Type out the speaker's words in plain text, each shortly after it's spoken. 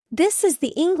This is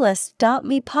the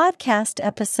English.me podcast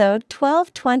episode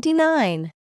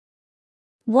 1229.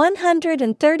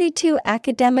 132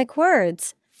 academic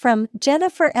words from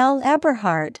Jennifer L.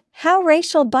 Eberhardt, How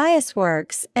Racial Bias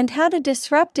Works and How to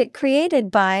Disrupt It, created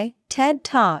by TED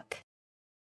Talk.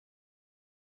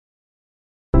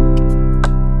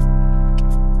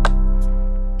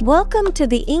 Welcome to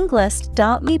the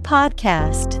English.me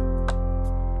podcast.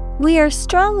 We are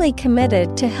strongly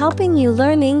committed to helping you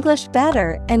learn English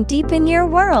better and deepen your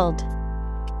world.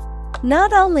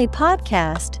 Not only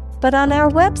podcast, but on our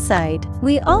website,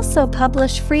 we also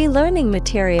publish free learning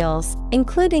materials,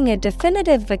 including a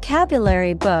definitive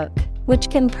vocabulary book,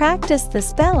 which can practice the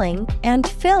spelling and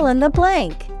fill in the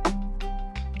blank.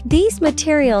 These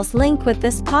materials link with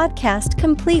this podcast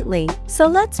completely, so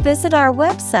let's visit our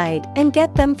website and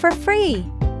get them for free.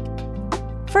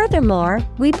 Furthermore,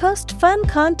 we post fun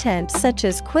content such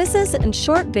as quizzes and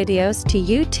short videos to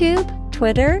YouTube,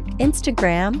 Twitter,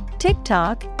 Instagram,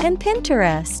 TikTok, and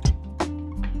Pinterest.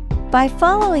 By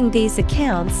following these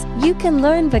accounts, you can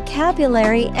learn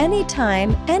vocabulary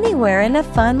anytime, anywhere in a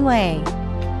fun way.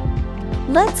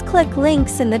 Let's click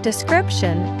links in the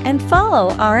description and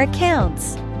follow our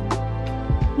accounts.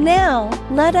 Now,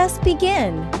 let us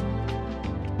begin.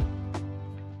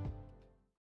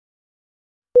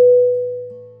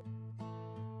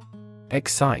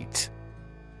 Excite.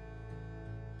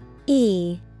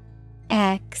 E-X-C-I-T-E.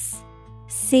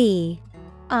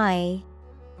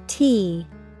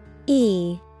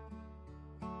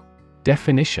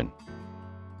 Definition: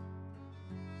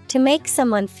 To make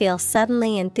someone feel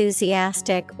suddenly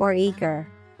enthusiastic or eager.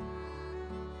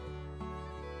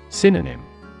 Synonym: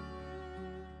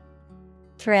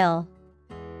 Thrill,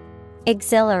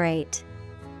 exhilarate,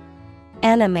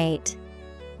 animate.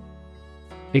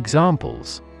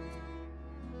 Examples: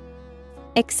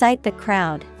 Excite the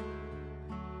crowd.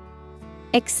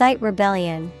 Excite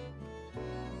rebellion.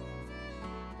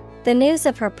 The news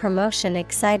of her promotion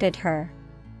excited her.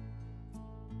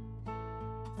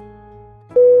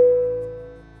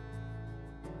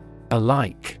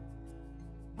 Alike.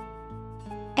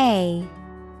 A-L-I-K-E.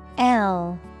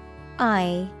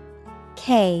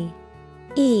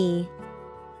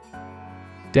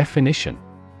 Definition: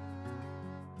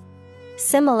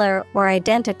 Similar or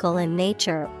identical in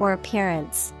nature or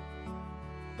appearance.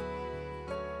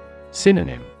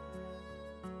 Synonym: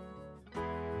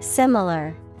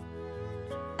 Similar,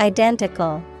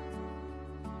 identical,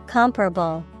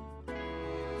 comparable.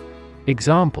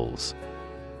 Examples: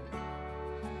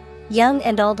 Young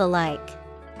and old alike.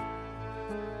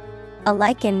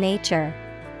 Alike in nature.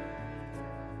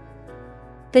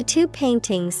 The two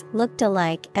paintings looked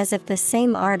alike as if the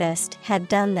same artist had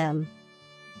done them.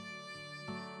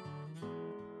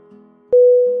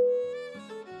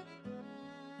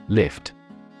 Lift.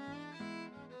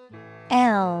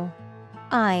 L-I-F-T.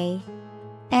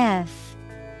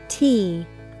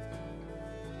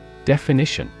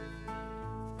 Definition: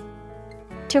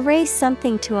 To raise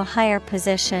something to a higher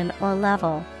position or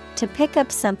level, to pick up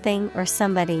something or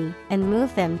somebody and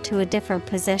move them to a different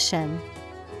position.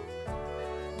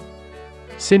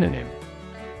 Synonym: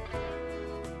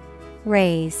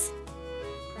 Raise,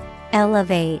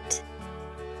 elevate,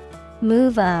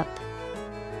 move up.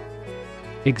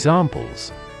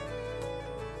 Examples: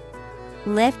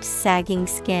 Lift sagging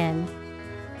skin.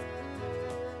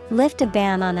 Lift a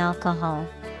ban on alcohol.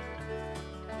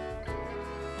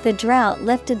 The drought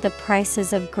lifted the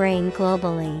prices of grain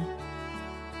globally.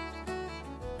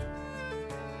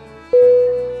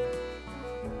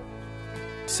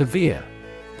 Severe.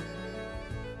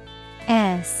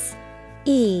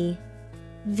 S-E-V-E-R-E.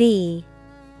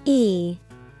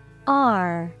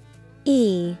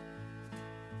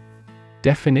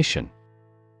 Definition: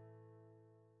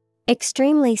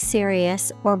 Extremely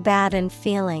serious or bad in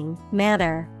feeling,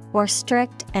 manner, or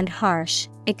strict and harsh,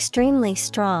 extremely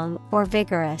strong or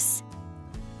vigorous.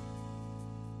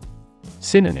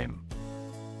 Synonym: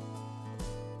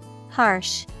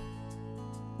 Harsh,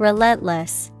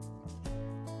 relentless,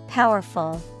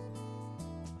 powerful.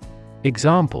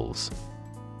 Examples: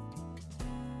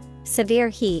 Severe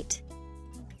heat.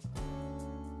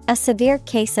 A severe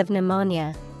case of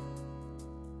pneumonia.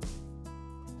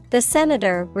 The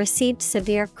senator received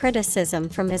severe criticism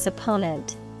from his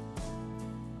opponent.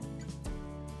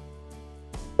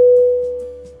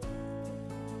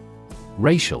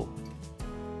 Racial.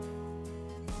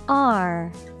 R-A-C-I-A-L.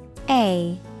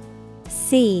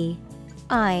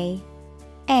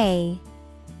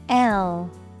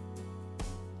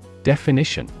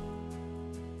 Definition: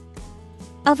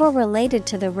 Of or related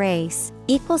to the race,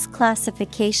 Equals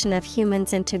classification of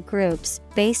humans into groups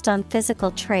based on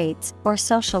physical traits or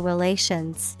social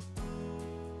relations.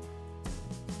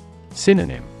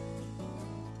 Synonym: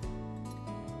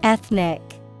 Ethnic,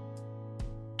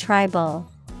 tribal,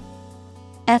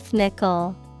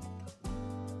 ethnical.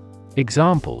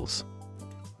 Examples: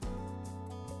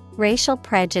 Racial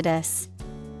prejudice,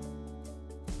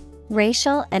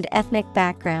 racial and ethnic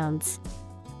backgrounds.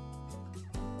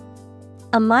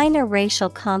 A minor racial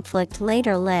conflict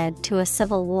later led to a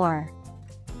civil war.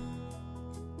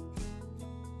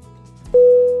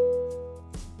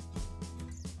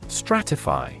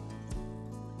 Stratify.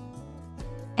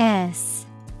 S-T-R-A-T-I-F-Y.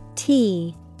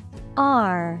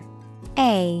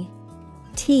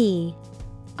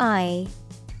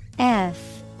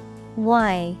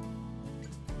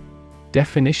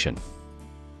 Definition: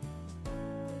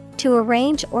 To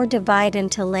arrange or divide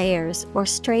into layers or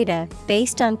strata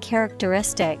based on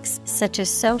characteristics such as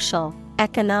social,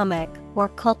 economic, or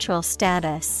cultural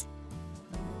status.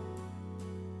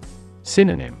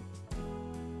 Synonym: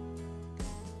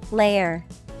 Layer,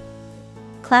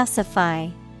 classify,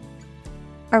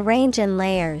 arrange in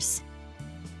layers.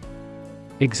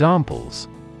 Examples: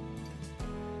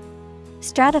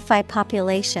 Stratify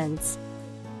populations,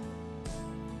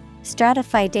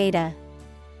 stratify data.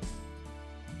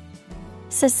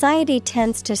 Society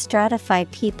tends to stratify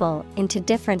people into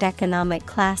different economic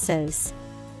classes.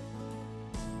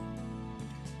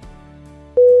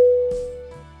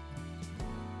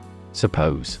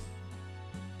 Suppose.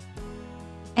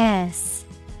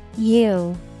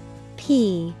 S-U-P-P-O-S-E.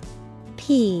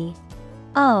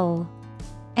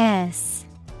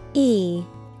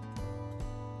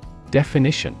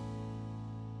 Definition: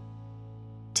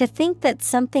 To think that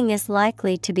something is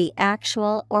likely to be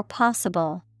actual or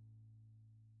possible.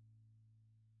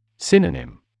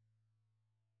 Synonym: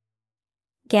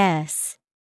 Guess,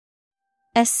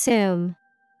 assume,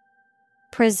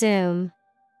 presume.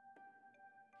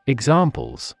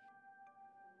 Examples: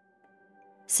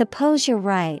 Suppose you're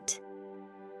right.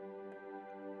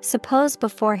 Suppose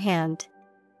beforehand.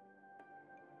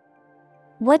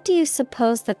 What do you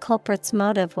suppose the culprit's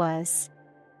motive was?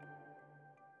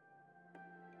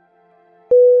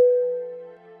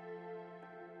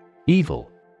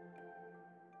 Evil.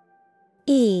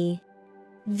 E-V-I-L.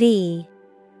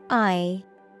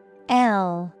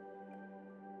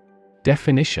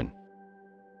 Definition: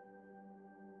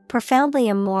 Profoundly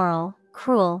immoral,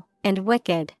 cruel, and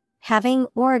wicked, having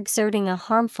or exerting a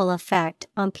harmful effect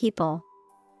on people.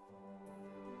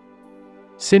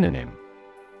 Synonym: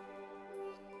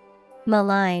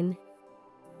 Malign,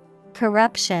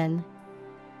 corruption,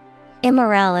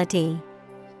 immorality.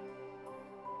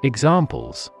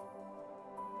 Examples: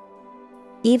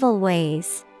 Evil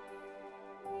ways.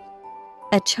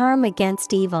 A charm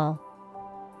against evil.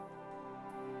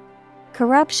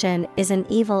 Corruption is an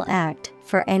evil act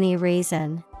for any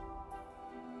reason.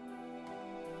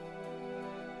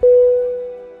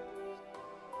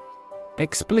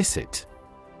 Explicit.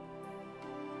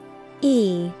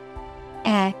 E-X-P-L-I-C-I-T.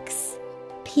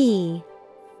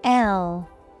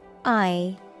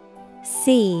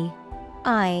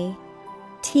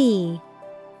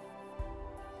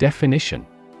 Definition: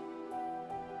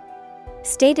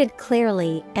 Stated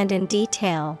clearly and in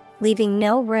detail, leaving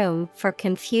no room for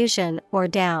confusion or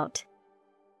doubt.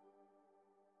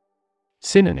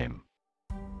 Synonym: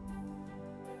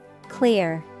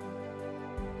 Clear,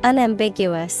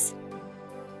 unambiguous,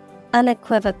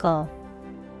 unequivocal.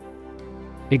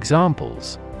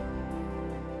 Examples: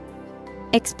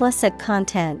 Explicit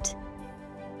content,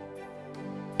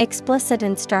 explicit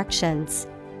instructions.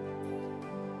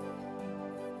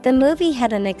 The movie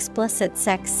had an explicit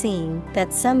sex scene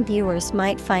that some viewers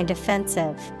might find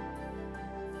offensive.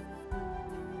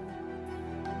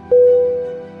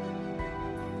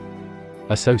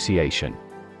 Association.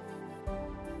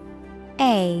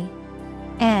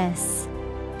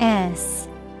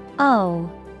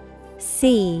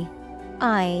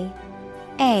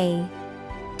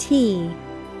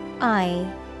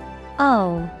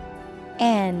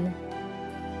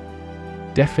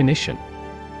 Definition: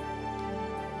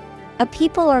 A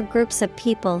people or groups of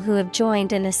people who have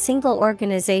joined in a single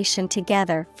organization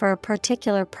together for a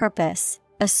particular purpose,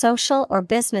 a social or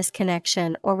business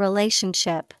connection or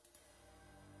relationship.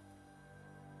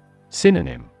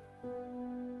 Synonym: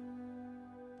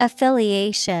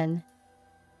 Affiliation,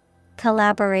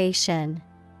 collaboration,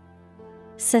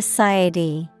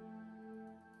 society.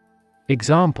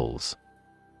 Examples: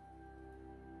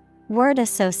 Word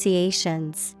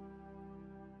associations.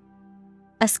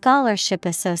 A scholarship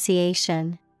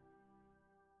association.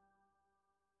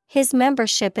 His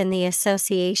membership in the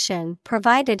association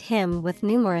provided him with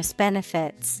numerous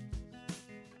benefits.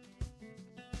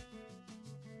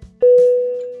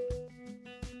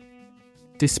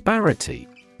 Disparity.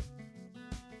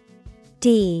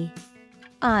 D-I-S-P-A-R-I-T-Y.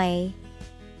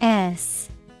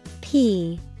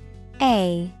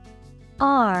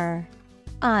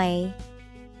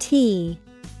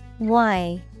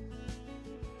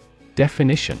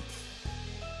 Definition.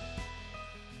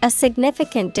 A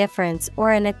significant difference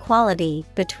or inequality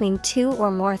between two or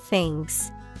more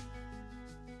things.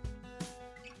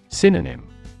 Synonym.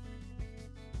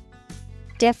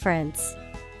 Difference,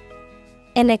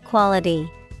 inequality,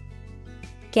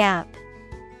 gap.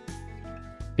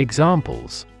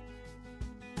 Examples.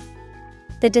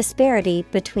 The disparity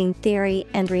between theory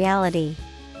and reality.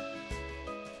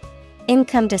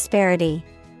 Income disparity.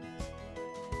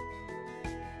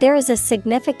 There is a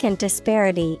significant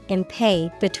disparity in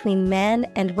pay between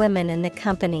men and women in the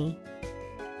company.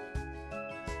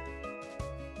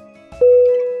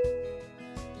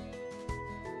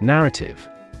 Narrative.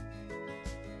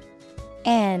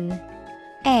 N-A-R-R-A-T-I-V-E.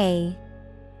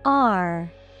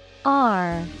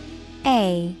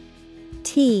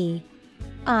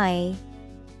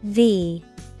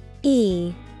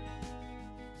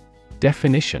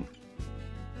 Definition.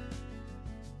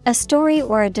 A story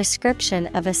or a description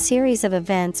of a series of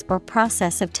events or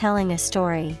process of telling a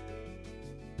story.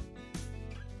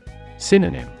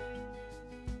 Synonym.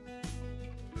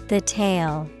 The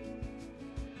tale,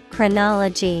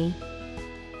 chronology,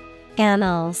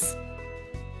 annals.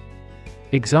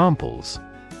 Examples.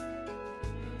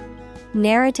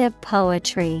 Narrative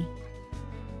poetry.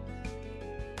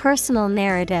 Personal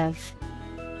narrative.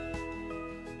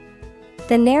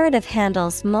 The narrative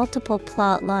handles multiple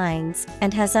plot lines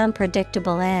and has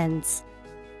unpredictable ends.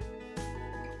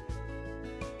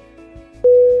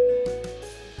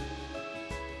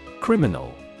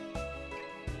 Criminal.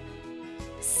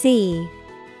 C-R-I-M-I-N-A-L.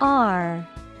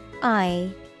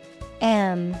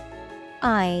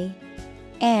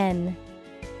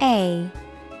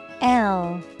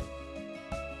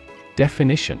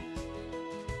 Definition.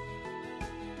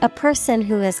 A person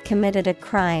who has committed a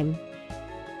crime.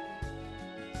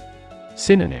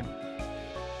 Synonym.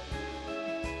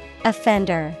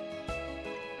 Offender,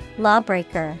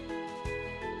 lawbreaker,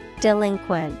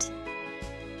 delinquent.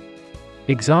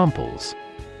 Examples.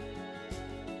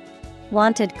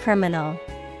 Wanted criminal.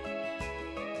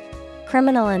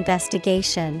 Criminal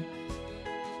investigation.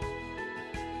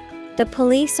 The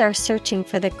police are searching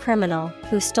for the criminal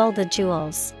who stole the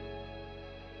jewels.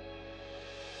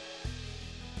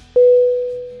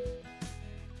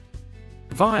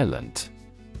 Violent.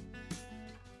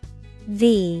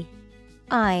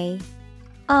 V-I-O-L-E-N-T.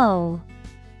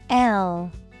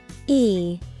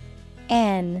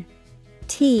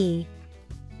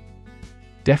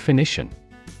 Definition.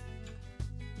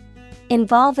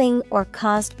 Involving or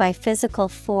caused by physical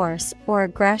force or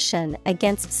aggression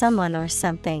against someone or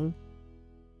something.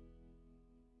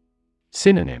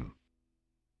 Synonym.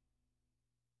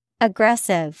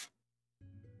 Aggressive,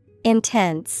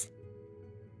 intense,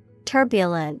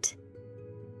 turbulent.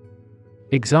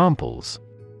 Examples.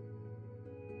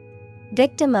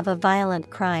 Victim of a violent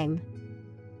crime.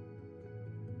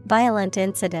 Violent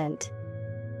incident.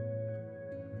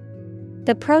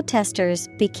 The protesters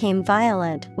became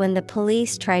violent when the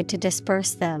police tried to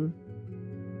disperse them.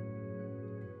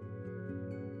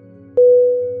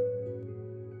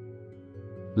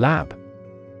 Lab.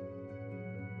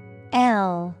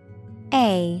 L-A-B.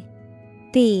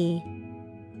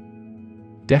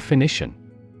 Definition.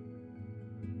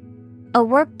 A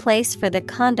workplace for the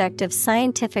conduct of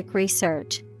scientific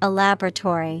research, a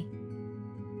laboratory.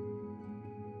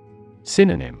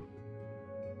 Synonym.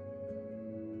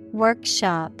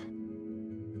 Workshop,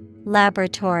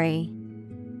 laboratory,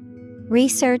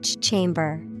 research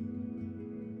chamber.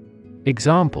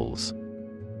 Examples.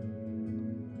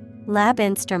 Lab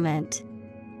instrument.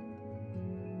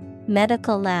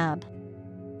 Medical lab.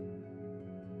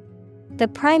 The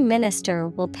Prime Minister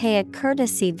will pay a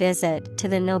courtesy visit to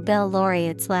the Nobel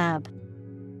laureate's lab.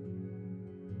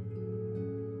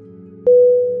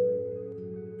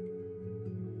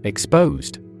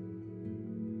 Exposed.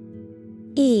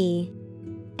 E-X-P-O-S-E-D.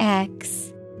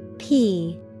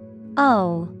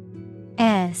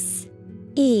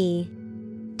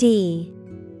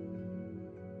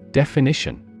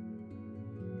 Definition.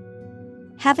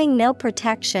 Having no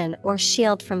protection or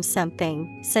shield from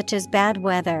something, such as bad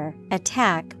weather,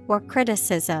 attack, or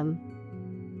criticism.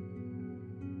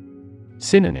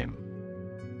 Synonym.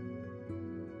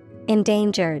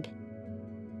 Endangered,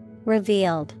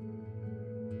 revealed,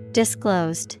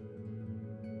 disclosed.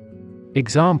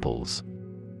 Examples: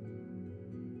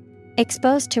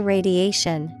 exposed to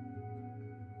radiation,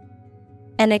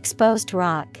 an exposed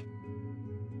rock.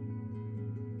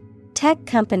 Tech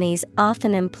companies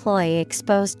often employ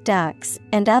exposed ducts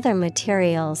and other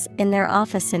materials in their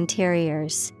office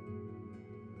interiors.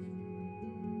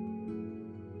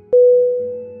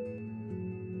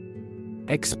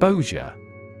 Exposure.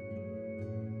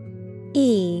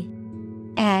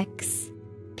 EXPOSURE.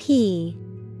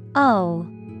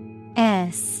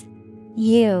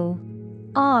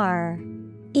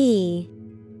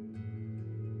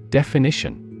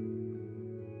 Definition: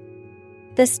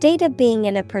 the state of being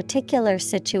in a particular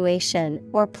situation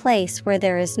or place where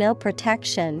there is no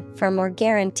protection from or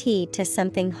guarantee to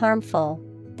something harmful,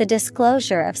 the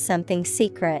disclosure of something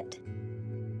secret.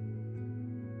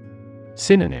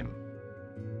 Synonym: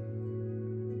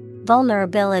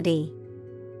 vulnerability,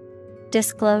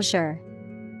 disclosure,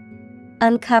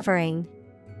 uncovering.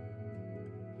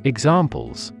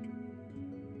 Examples: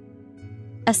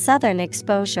 a southern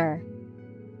exposure,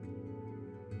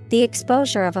 the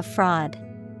exposure of a fraud.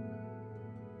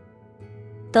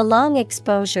 The long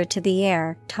exposure to the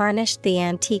air tarnished the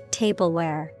antique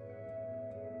tableware.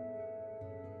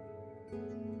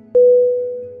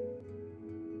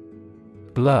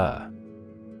 Blur.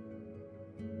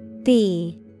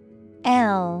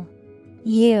 BLUR.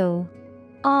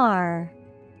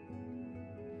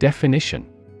 Definition: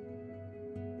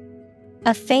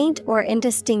 a faint or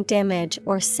indistinct image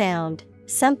or sound,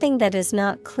 something that is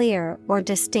not clear or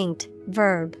distinct.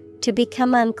 Verb, to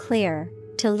become unclear,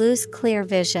 to lose clear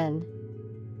vision.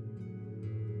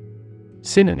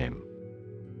 Synonym: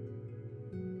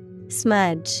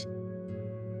 smudge,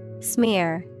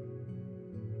 smear,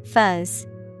 fuzz.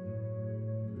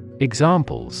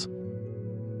 Examples: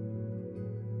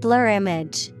 blur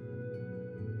image,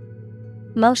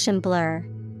 motion blur.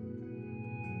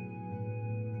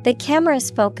 The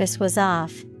camera's focus was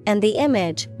off, and the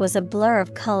image was a blur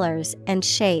of colors and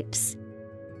shapes.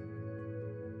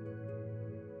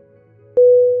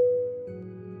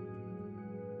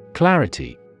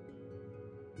 Clarity.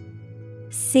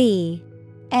 CLARITY.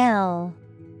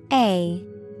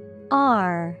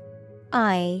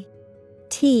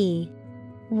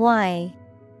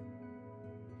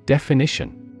 Definition: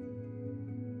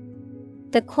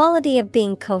 the quality of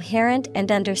being coherent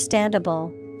and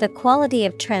understandable, the quality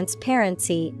of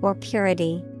transparency or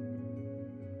purity.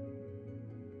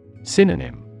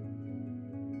 Synonym: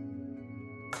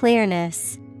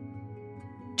 clearness,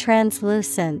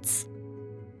 translucence,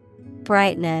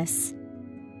 brightness.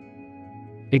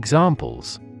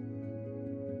 Examples: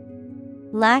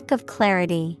 lack of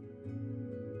clarity,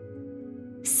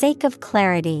 sake of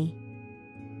clarity.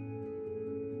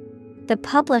 The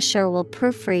publisher will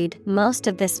proofread most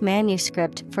of this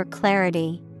manuscript for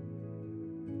clarity.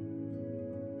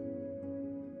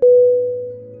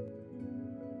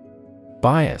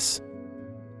 Bias.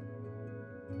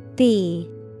 BIAS.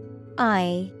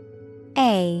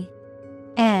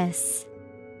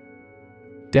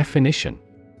 Definition: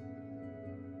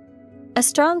 a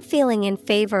strong feeling in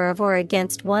favor of or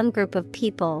against one group of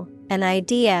people, an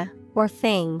idea or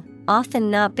thing,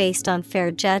 often not based on fair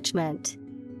judgment.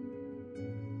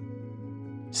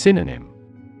 Synonym: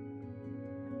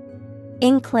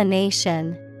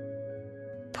 inclination,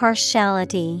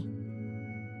 partiality,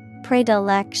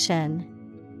 predilection.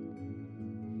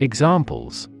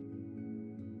 Examples: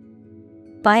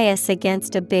 bias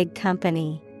against a big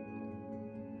company,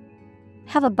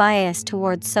 have a bias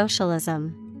towards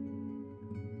socialism.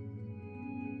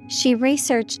 She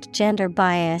researched gender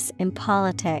bias in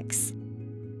politics.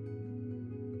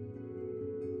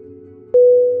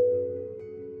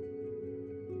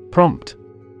 Prompt.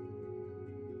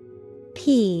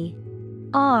 PROMPT.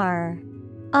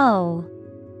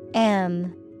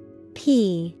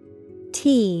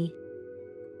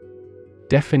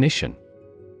 Definition: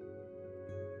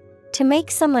 to make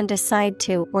someone decide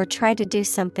to or try to do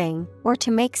something, or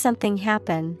to make something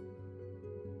happen.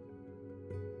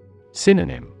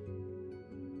 Synonym: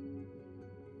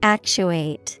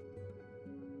 actuate,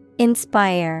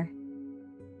 inspire,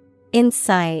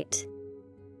 insight.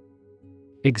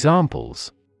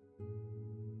 Examples: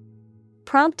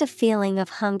 prompt a feeling of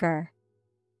hunger,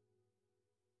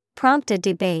 prompt a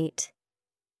debate.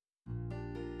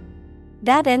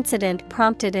 That incident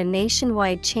prompted a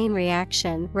nationwide chain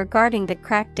reaction regarding the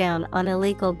crackdown on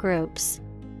illegal groups.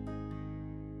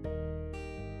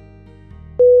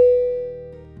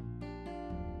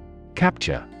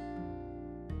 Capture.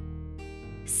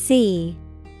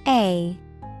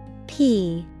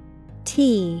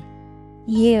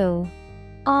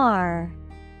 CAPTURE.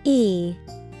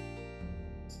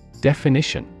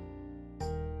 Definition: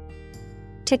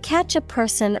 To catch a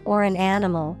person or an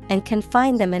animal and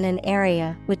confine them in an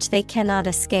area which they cannot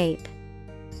escape.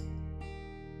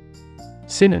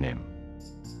 Synonym: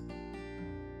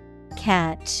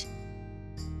 Catch,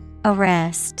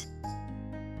 arrest,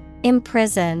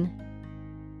 imprison.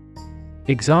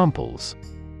 Examples: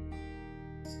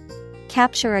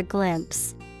 Capture a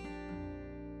glimpse.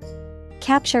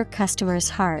 Capture customers'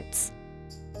 hearts.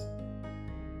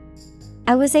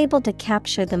 I was able to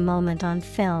capture the moment on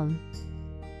film.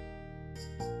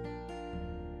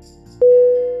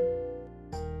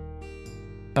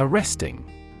 Arresting.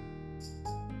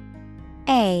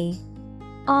 A-R-R-E-S-T-I-N-G.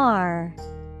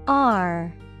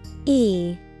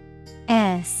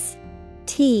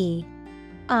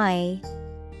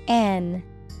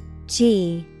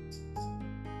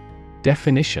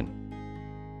 Definition: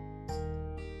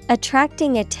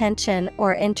 attracting attention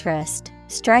or interest,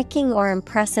 striking or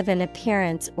impressive in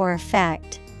appearance or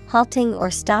effect, halting or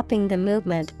stopping the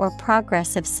movement or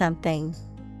progress of something.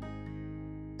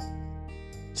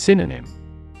 Synonym: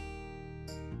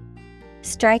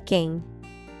 Striking,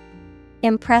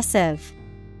 impressive,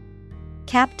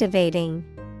 captivating.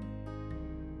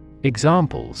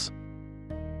 Examples: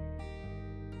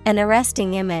 An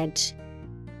arresting image.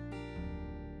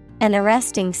 An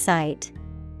arresting sight.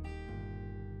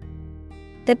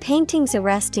 The painting's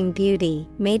arresting beauty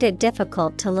made it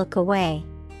difficult to look away.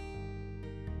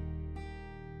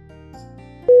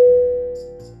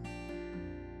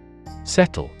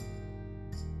 Settle.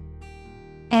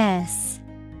 S-E-T-T-L-E.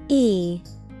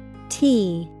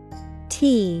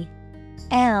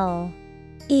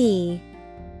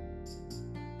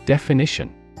 Definition: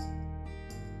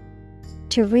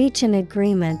 to reach an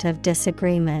agreement of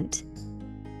disagreement.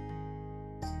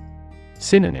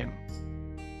 Synonym: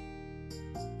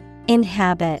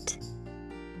 Inhabit,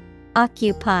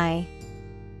 occupy,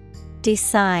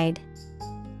 decide.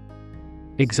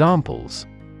 Examples: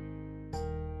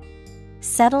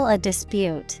 settle a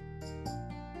dispute.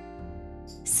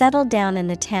 Settle down in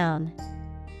the town.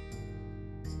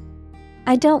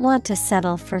 I don't want to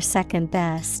settle for second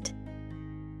best.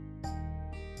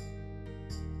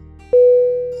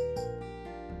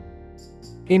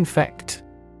 Infect.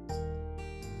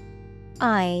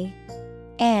 I-N-F-E-C-T.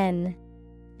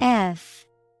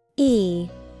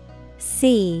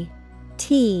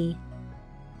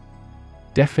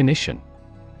 Definition: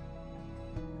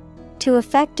 to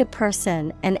affect a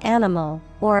person, an animal,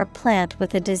 or a plant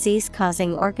with a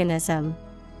disease-causing organism.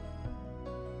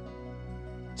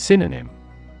 Synonym: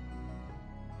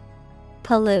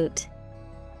 pollute,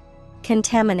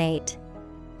 contaminate,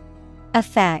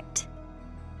 affect.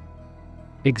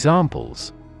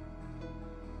 Examples: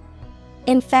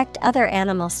 infect other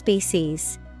animal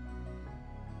species.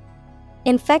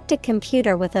 Infect a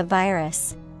computer with a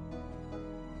virus.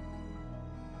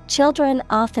 Children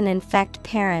often infect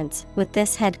parents with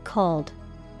this head cold.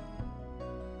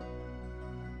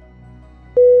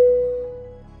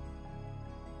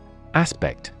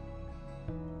 Aspect.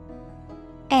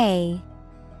 A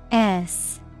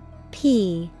S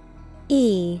P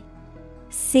E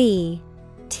C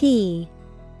T.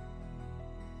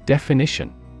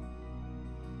 Definition: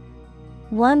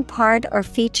 one part or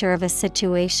feature of a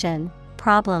situation,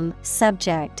 problem,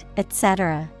 subject,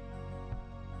 etc.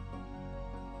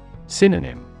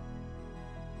 Synonym: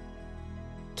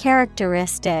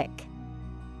 characteristic,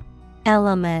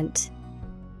 element,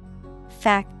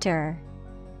 factor.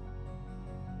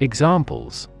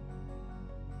 Examples: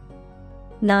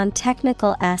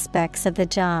 non-technical aspects of the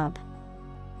job.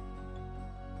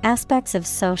 Aspects of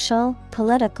social,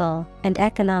 political, and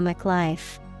economic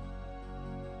life.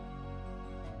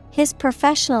 His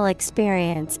professional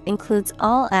experience includes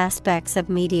all aspects of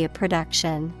media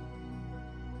production.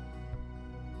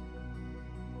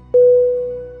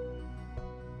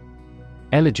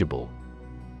 Eligible.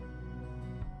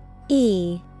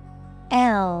 E-L-I-G-I-B-L-E.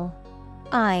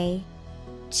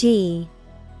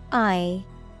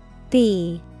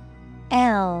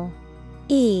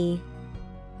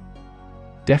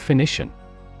 Definition: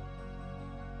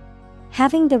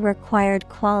 having the required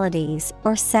qualities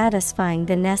or satisfying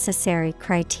the necessary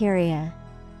criteria.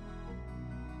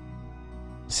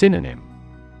 Synonym: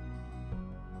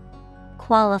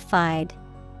 qualified,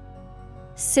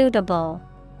 suitable,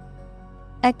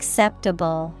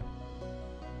 acceptable.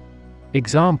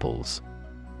 Examples: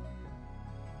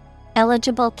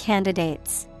 eligible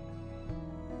candidates.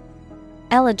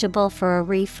 Eligible for a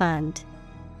refund.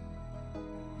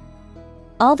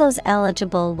 All those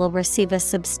eligible will receive a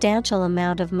substantial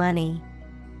amount of money.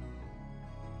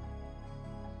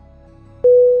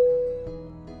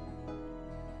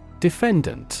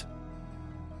 Defendant.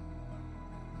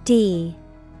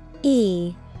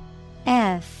 D-E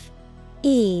F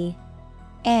E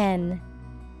N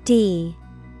D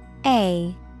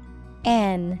A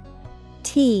N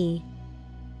T.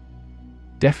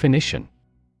 Definition: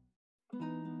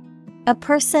 A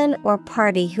person or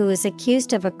party who is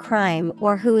accused of a crime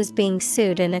or who is being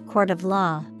sued in a court of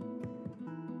law.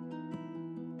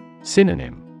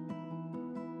 Synonym: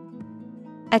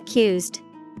 Accused,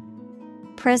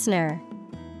 prisoner,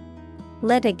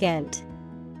 litigant.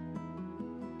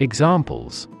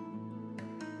 Examples: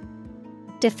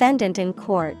 Defendant in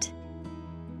court.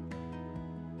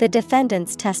 The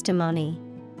defendant's testimony.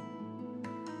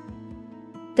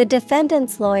 The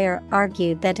defendant's lawyer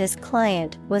argued that his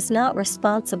client was not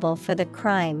responsible for the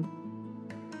crime.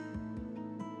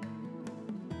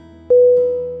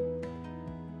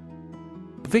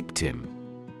 Victim: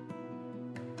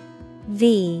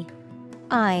 V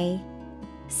I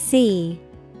C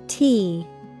T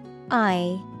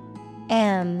I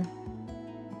M.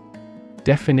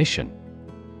 Definition: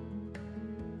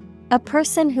 A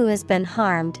person who has been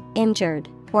harmed, injured,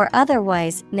 or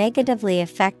otherwise negatively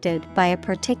affected by a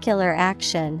particular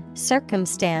action,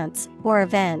 circumstance, or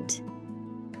event.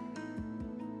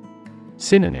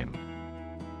 Synonym: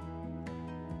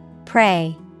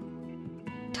 Prey,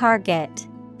 target,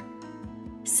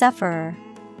 sufferer.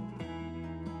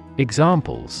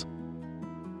 Examples: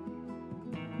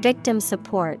 Victim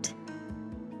support,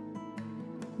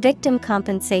 victim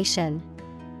compensation.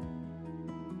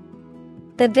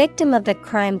 The victim of the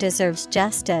crime deserves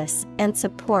justice and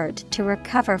support to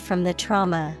recover from the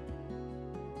trauma.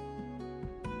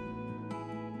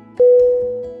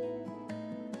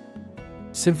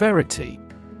 Severity: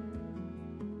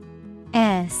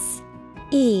 S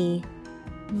E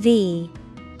V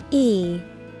E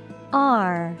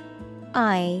R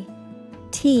I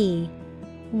T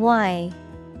Y.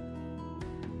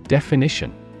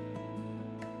 Definition: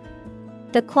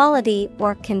 The quality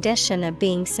or condition of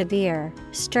being severe,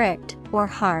 strict, or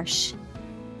harsh.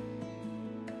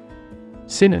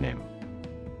 Synonym: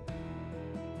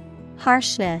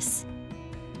 Harshness,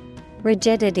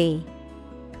 rigidity,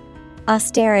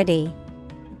 austerity.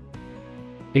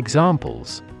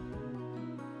 Examples: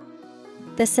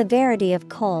 The severity of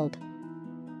cold.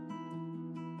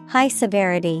 High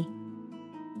severity.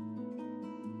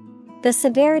 The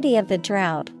severity of the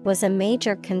drought was a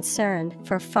major concern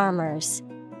for farmers.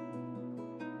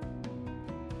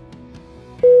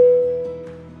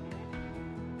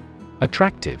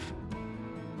 Attractive: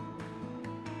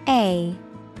 A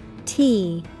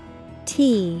T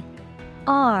T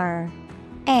R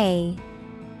A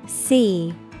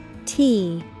C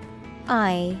T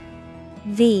I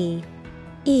V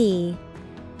E.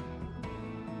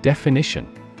 Definition: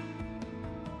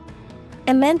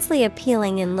 Immensely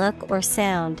appealing in look or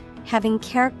sound, having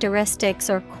characteristics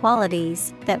or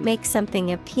qualities that make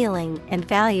something appealing and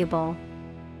valuable.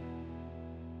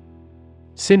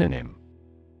 Synonym: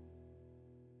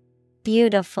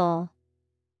 Beautiful,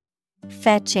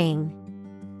 fetching,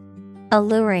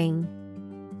 alluring.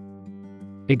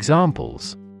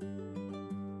 Examples: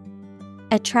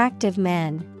 Attractive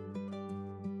men.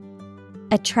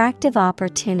 Attractive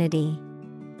opportunity.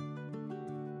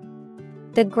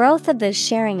 The growth of the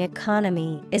sharing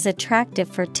economy is attractive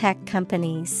for tech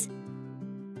companies.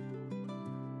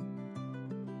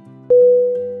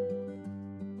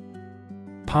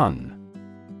 Pun: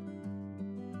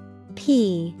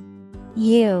 P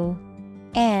U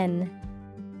N.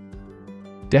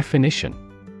 Definition: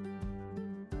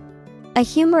 A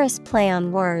humorous play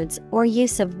on words or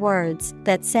use of words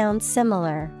that sound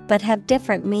similar but have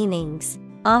different meanings,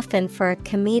 often for a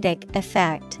comedic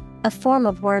effect, a form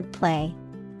of wordplay.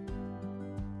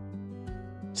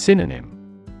 Synonym: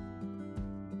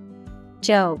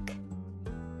 Joke,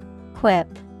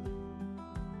 quip,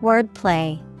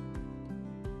 wordplay.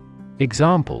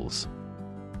 Examples: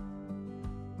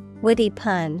 Witty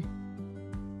pun.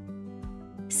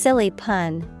 Silly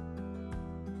pun.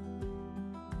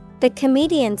 The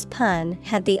comedian's pun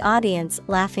had the audience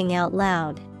laughing out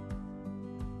loud.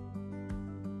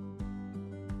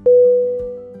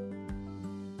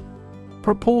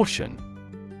 Proportion: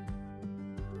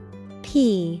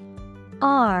 P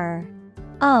R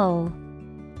O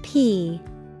P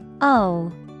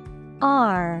O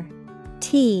R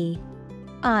T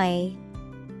I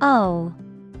O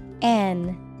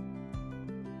N.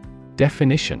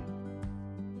 Definition: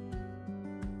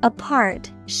 A part,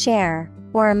 share,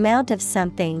 or amount of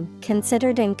something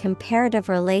considered in comparative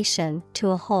relation to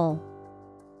a whole.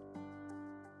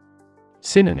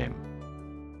 Synonym: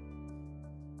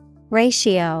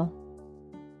 Ratio,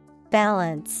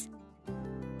 balance,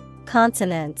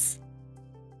 consonants.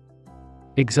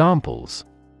 Examples: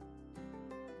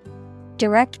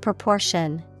 direct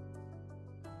proportion.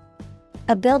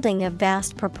 A building of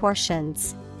vast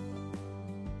proportions.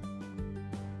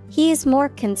 He is more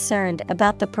concerned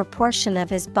about the proportion of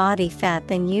his body fat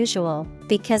than usual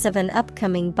because of an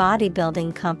upcoming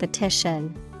bodybuilding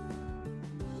competition.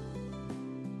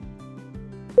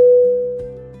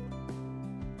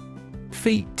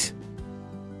 Feet.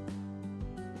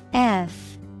 F-E-A-T.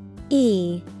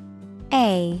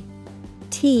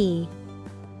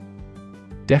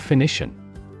 Definition: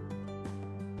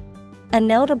 a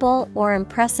notable or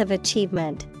impressive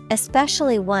achievement,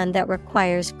 especially one that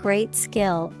requires great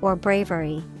skill or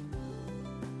bravery.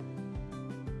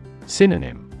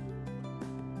 Synonym: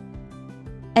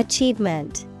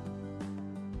 achievement,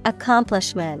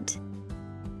 accomplishment,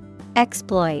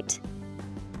 exploit.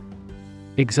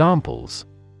 Examples: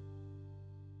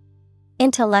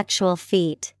 intellectual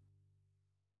feat,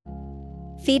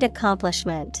 feat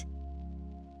accomplishment.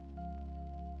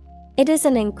 It is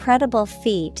an incredible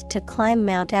feat to climb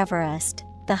Mount Everest,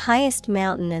 the highest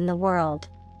mountain in the world.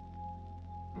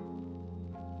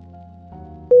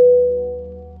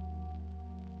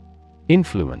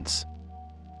 Influence.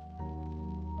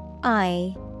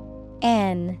 I-N-F-L-U-E-N-C-E.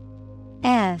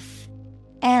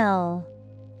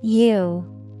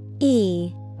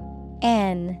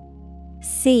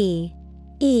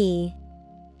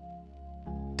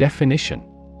 Definition: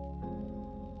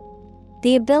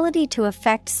 the ability to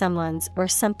affect someone's or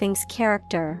something's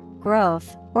character,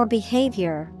 growth, or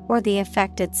behavior, or the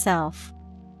effect itself.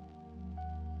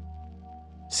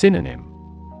 Synonym: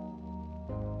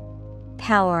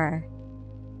 power,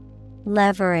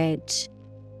 leverage,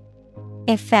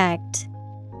 effect.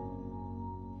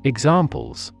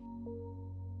 Examples: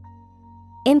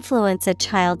 influence a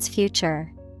child's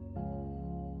future,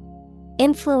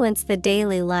 influence the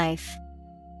daily life.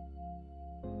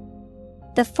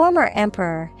 The former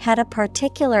emperor had a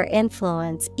particular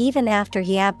influence even after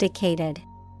he abdicated.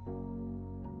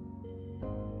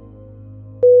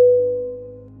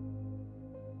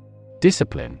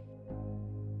 Discipline.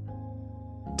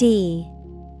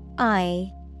 D-I-S-C-I-P-L-I-N-E.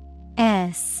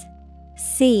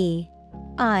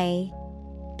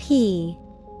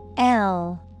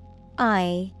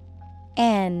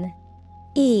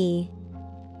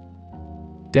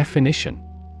 Definition: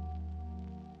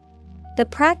 the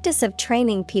practice of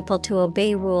training people to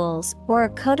obey rules or a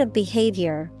code of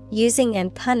behavior, using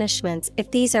and punishments if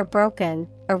these are broken,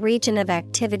 a region of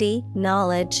activity,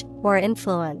 knowledge, or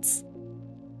influence.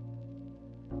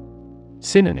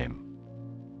 Synonym: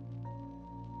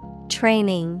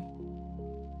 training,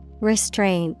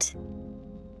 restraint,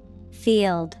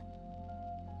 field.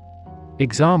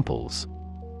 Examples: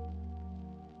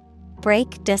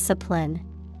 break discipline,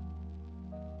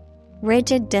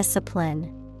 rigid discipline.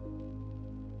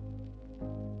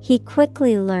 He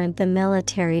quickly learned the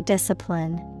military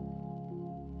discipline.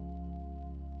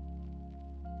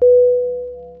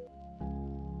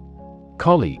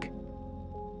 Colleague.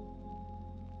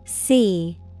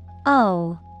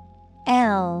 C-O-L-L-E-A-G-U-E.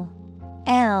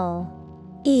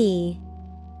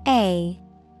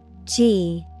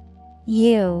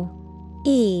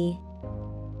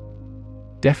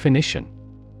 Definition: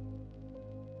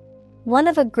 one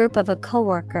of a group of a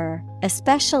coworker,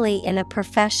 especially in a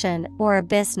profession or a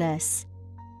business.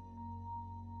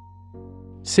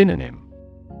 Synonym: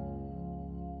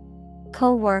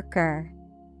 coworker,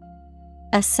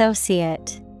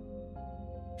 associate,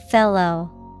 fellow.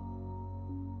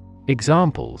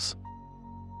 Examples: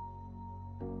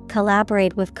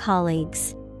 collaborate with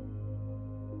colleagues,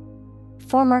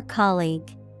 former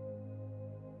colleague.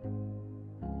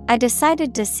 I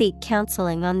decided to seek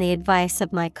counseling on the advice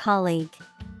of my colleague.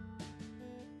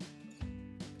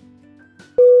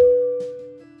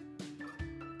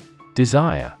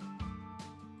 Desire.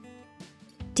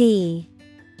 D-E-S-I-R-E.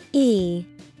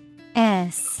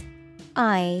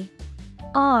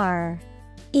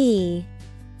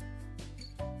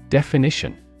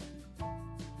 Definition: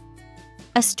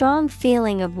 a strong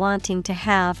feeling of wanting to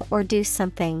have or do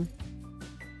something.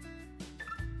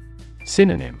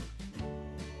 Synonym: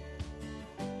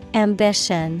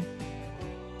 ambition,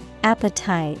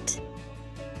 appetite,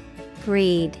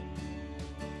 greed.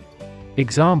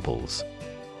 Examples: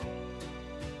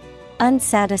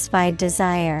 unsatisfied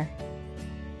desire,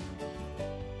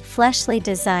 fleshly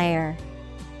desire.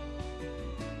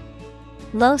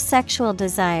 Low sexual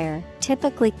desire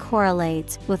typically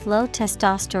correlates with low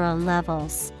testosterone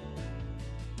levels.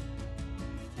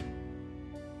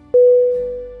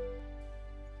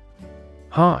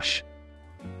 Harsh.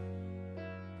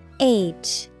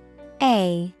 H-A-R-S-H.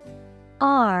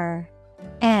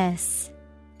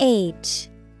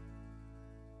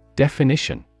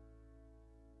 Definition: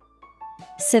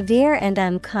 severe and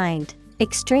unkind,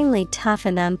 extremely tough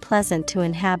and unpleasant to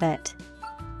inhabit.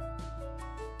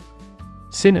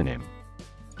 Synonym: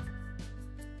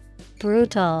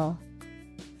 Brutal,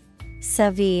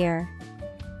 severe,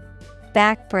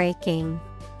 backbreaking.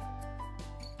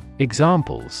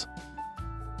 Examples: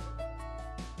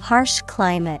 Harsh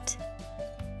climate,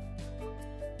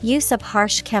 use of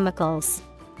harsh chemicals.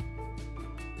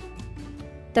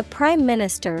 The Prime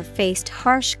Minister faced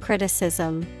harsh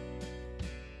criticism.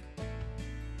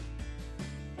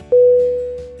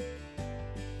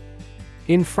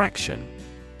 Infraction.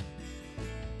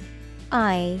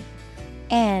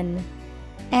 INFRACTION.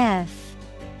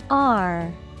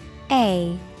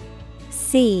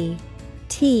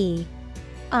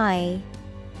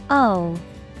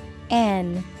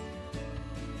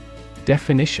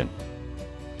 Definition: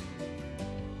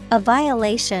 A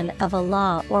violation of a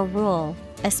law or rule,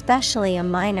 especially a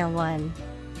minor one.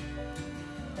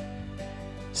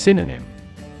 Synonym: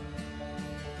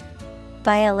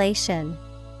 Violation,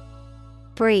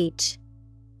 breach,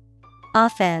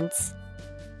 offense.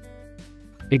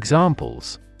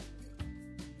 Examples: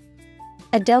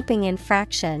 A doping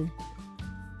infraction,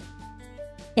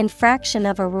 infraction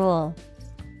of a rule.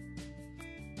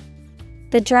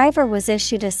 The driver was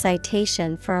issued a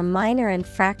citation for a minor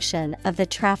infraction of the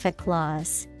traffic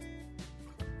laws.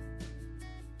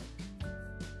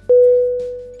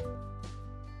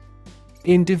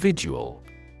 Individual.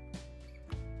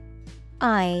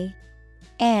 INDIVIDUAL.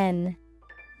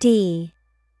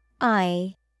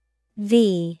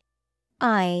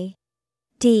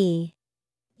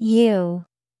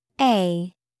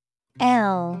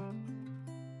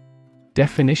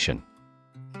 Definition: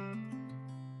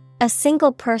 A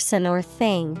single person or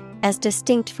thing, as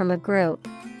distinct from a group.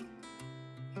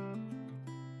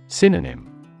 Synonym: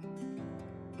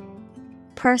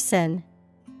 Person,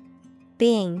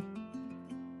 being,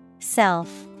 self.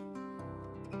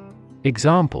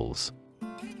 Examples: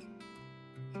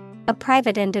 A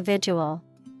private individual.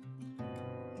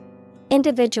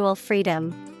 Individual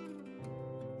freedom.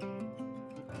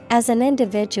 As an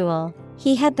individual,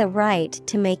 he had the right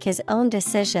to make his own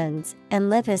decisions and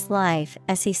live his life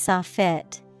as he saw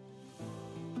fit.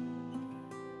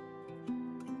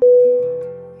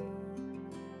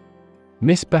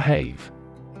 Misbehave.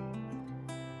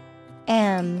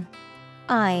 MISBEHAVE.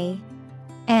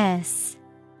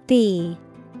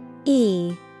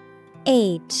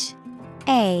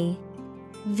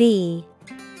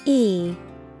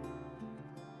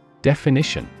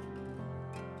 Definition: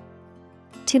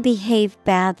 To behave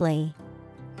badly.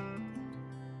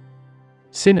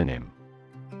 Synonym: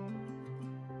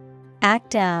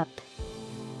 Act up,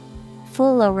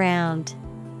 fool around,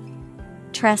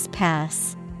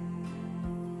 trespass.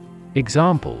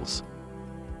 Examples: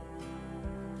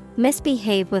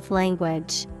 Misbehave with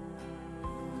language.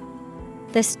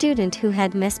 The student who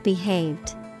had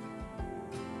misbehaved.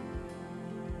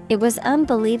 It was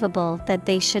unbelievable that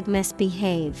they should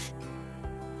misbehave.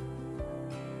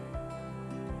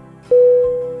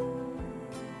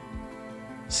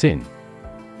 Sin.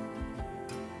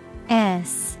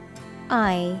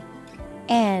 S-I-N.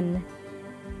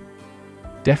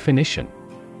 Definition: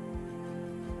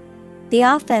 The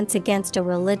offense against a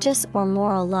religious or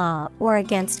moral law or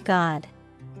against God.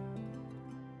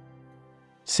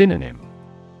 Synonym: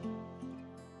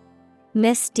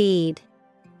 Misdeed,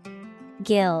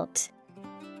 guilt,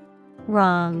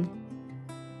 wrong.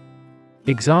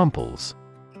 Examples: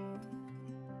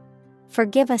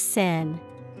 Forgive a sin.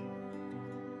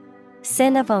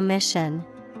 Sin of omission.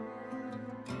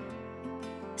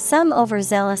 Some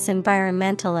overzealous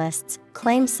environmentalists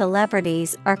claim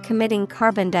celebrities are committing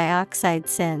carbon dioxide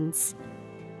sins.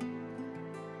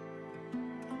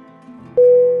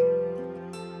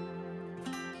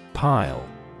 Pile.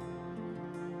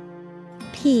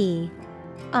 P-I-L-E.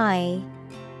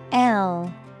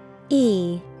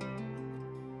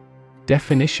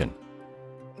 Definition: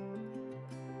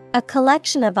 A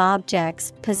collection of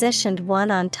objects positioned one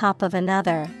on top of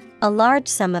another, a large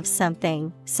sum of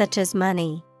something, such as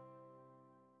money.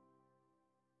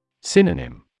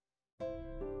 Synonym: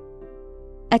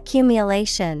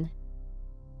 Accumulation,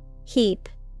 heap,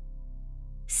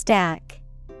 stack.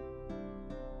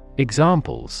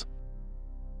 Examples: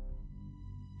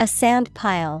 A sand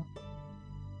pile.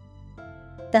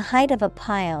 The height of a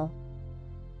pile.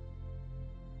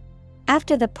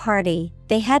 After the party,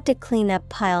 they had to clean up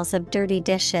piles of dirty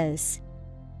dishes.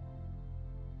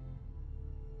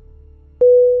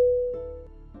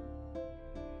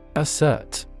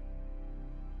 Assert.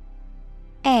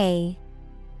 A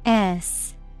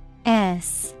S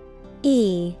S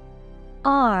E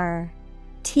R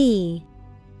T.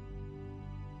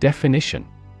 Definition: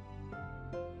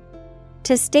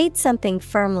 to state something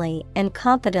firmly and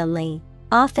confidently,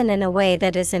 often in a way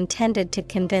that is intended to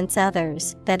convince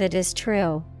others that it is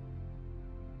true.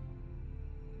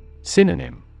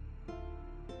 Synonym: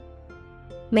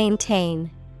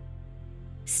 Maintain,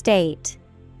 state,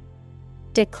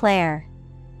 declare.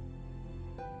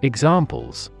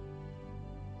 Examples: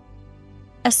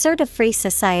 assert a free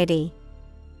society.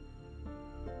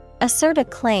 Assert a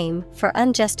claim for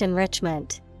unjust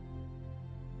enrichment.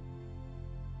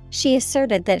 She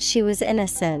asserted that she was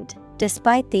innocent,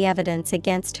 despite the evidence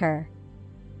against her.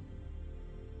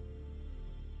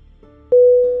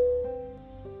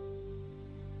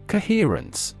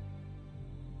 Coherence.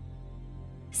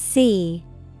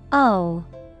 C-O-H-E-R-E-N-C-E.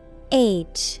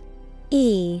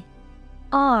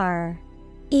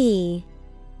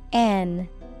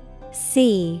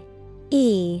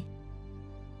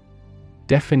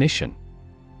 Definition: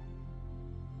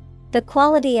 the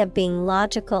quality of being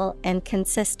logical and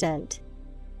consistent.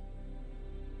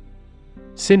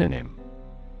 Synonym: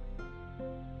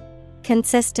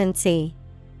 consistency,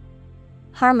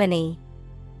 harmony,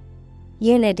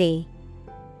 unity.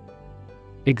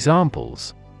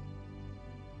 Examples: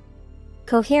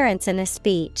 coherence in a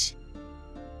speech.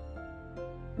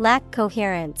 Lack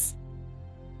coherence.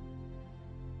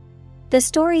 The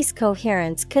story's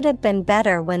coherence could have been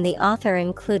better when the author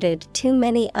included too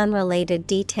many unrelated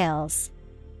details.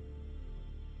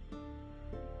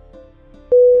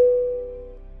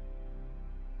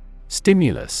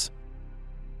 Stimulus.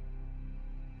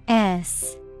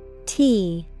 S-T-I-M-U-L-U-S.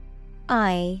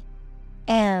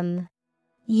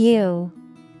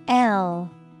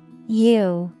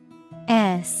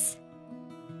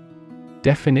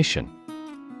 Definition: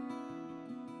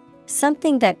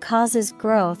 something that causes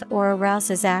growth or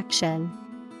arouses action.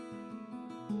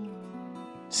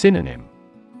 Synonym: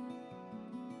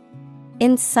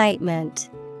 incitement,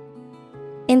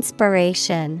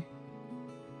 inspiration,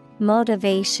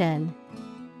 motivation.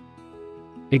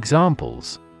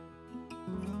 Examples: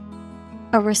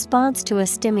 a response to a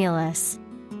stimulus.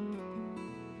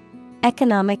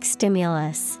 Economic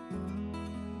stimulus.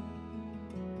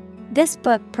 This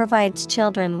book provides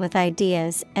children with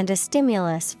ideas and a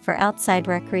stimulus for outside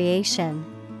recreation.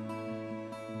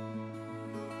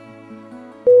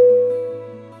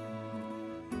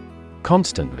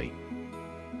 Constantly.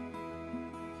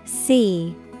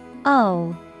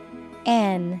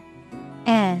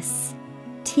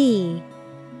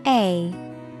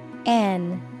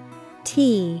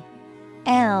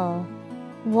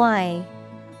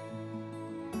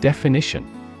 Definition: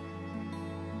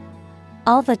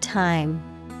 all the time.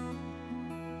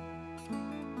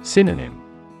 Synonym: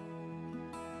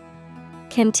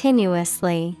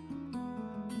 continuously,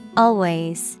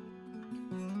 always,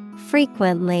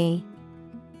 frequently.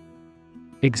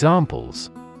 Examples: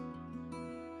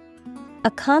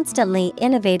 a constantly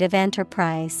innovative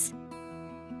enterprise.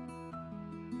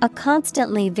 A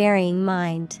constantly varying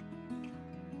mind.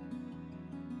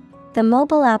 The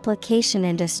mobile application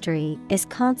industry is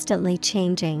constantly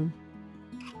changing.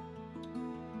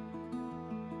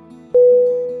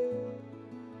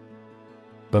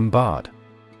 Bombard.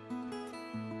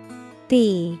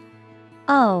 B-O-M-B-A-R-D.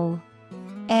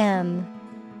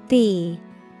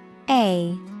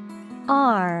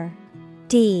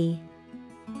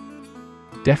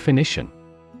 Definition: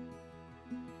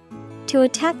 to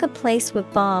attack a place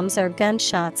with bombs or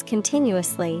gunshots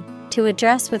continuously, to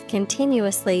address with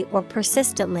continuously or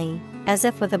persistently, as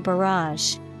if with a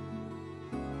barrage.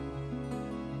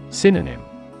 Synonym: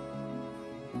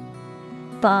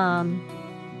 bomb,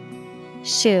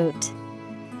 shoot,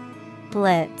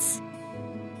 blitz.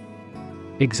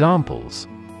 Examples: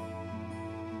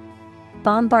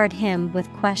 bombard him with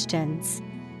questions.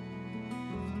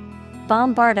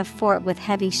 Bombard a fort with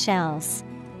heavy shells.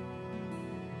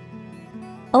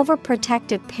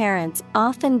 Overprotective parents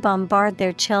often bombard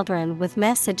their children with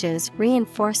messages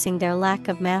reinforcing their lack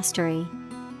of mastery.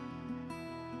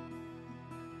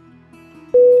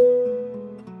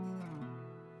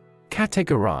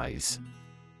 Categorize.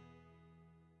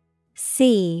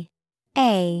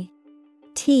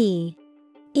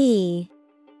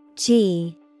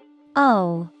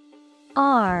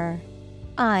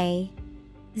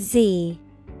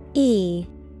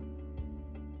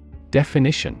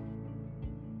 Definition: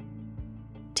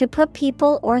 to put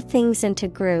people or things into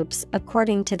groups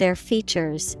according to their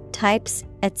features, types,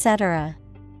 etc.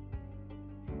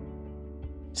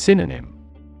 Synonym: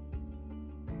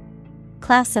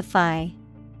 classify,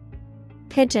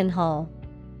 pigeonhole,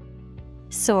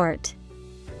 sort.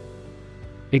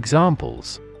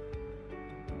 Examples: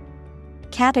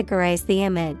 categorize the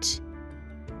image.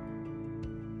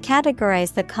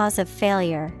 Categorize the cause of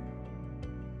failure.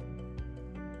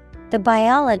 The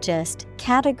biologist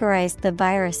categorized the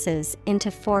viruses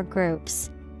into 4 groups.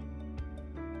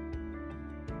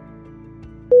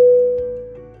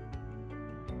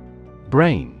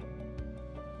 Brain.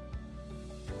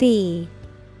 B-R-A-I-N.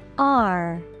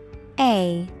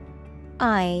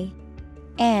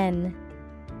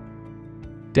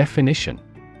 Definition.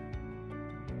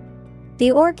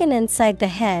 The organ inside the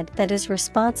head that is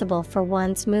responsible for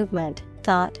one's movement,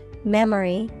 thought,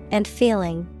 memory, and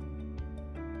feeling.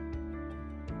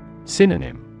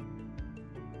 Synonym.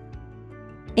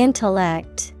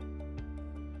 Intellect,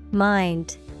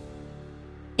 mind,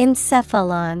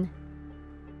 encephalon.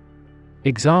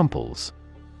 Examples.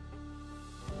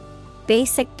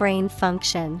 Basic brain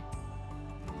function.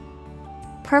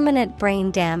 Permanent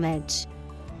brain damage.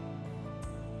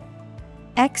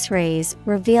 X-rays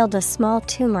revealed a small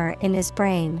tumor in his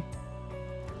brain.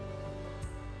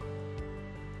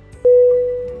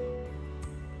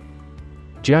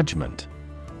 Judgment.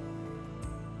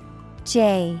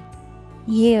 J-U-D-G-M-E-N-T.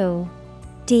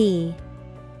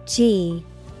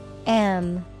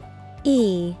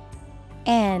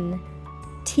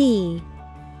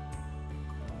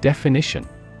 Definition.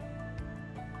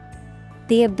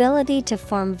 The ability to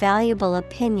form valuable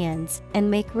opinions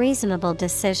and make reasonable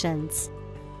decisions.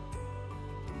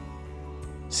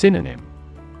 Synonym.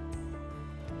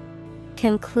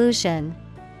 Conclusion,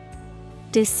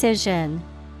 decision,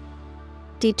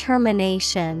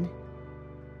 determination.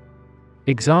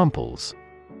 Examples.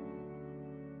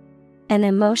 An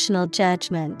emotional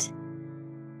judgment.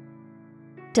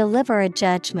 Deliver a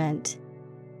judgment.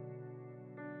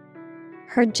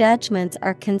 Her judgments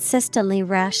are consistently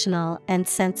rational and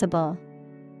sensible.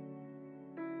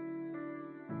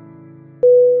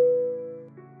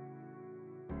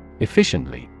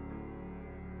 Efficiently.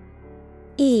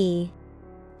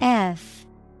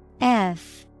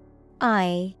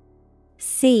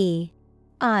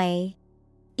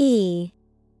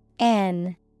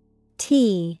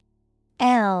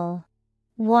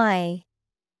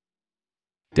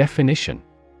 Definition.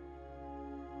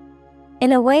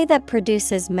 In a way that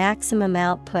produces maximum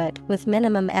output with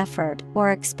minimum effort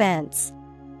or expense.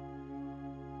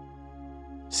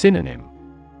 Synonym.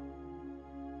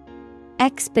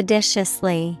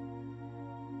 Expeditiously,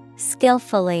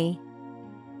 skillfully,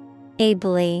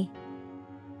 ably.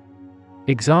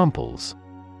 Examples.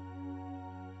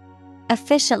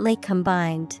 Efficiently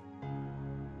combined.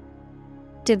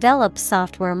 Develop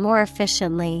software more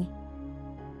efficiently.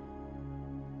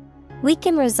 We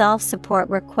can resolve support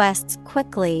requests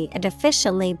quickly and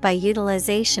efficiently by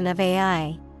utilization of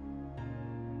AI.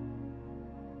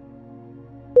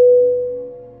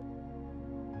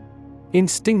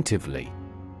 Instinctively.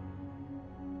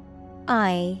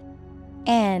 Instinctively.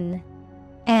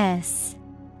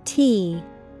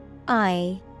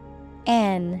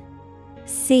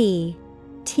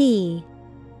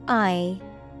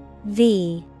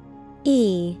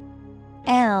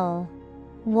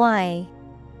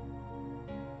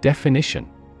 Definition.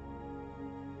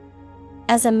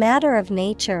 As a matter of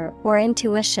nature or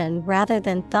intuition rather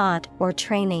than thought or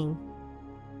training.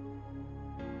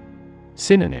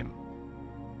 Synonym.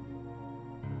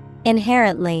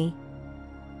 Inherently,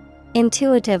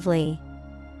 intuitively,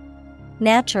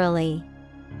 naturally.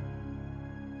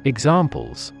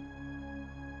 Examples.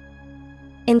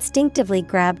 Instinctively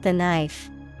grab the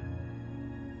knife.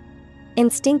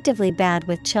 Instinctively bad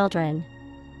with children.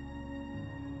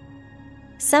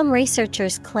 Some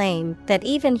researchers claim that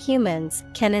even humans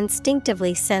can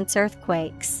instinctively sense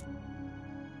earthquakes.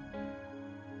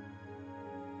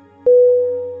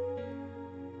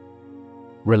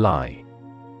 Rely.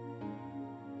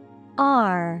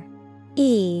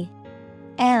 R-E-L-Y.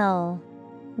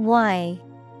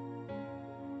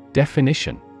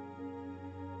 Definition.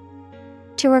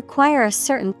 To require a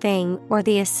certain thing or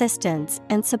the assistance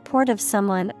and support of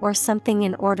someone or something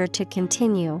in order to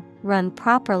continue, run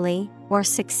properly, or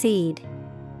succeed.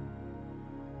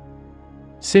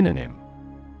 Synonym.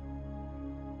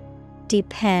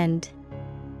 Depend,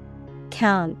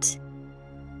 count,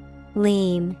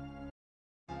 lean.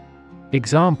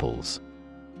 Examples.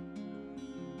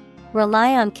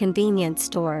 Rely on convenience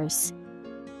stores.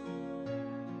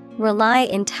 Rely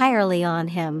entirely on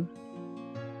him.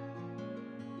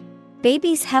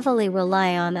 Babies heavily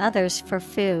rely on others for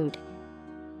food.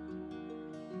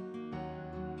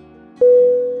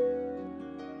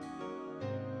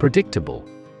 Predictable.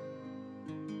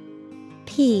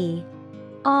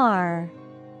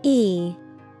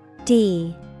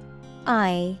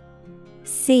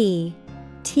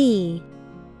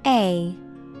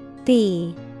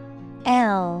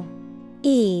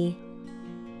 E.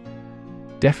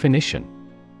 Definition: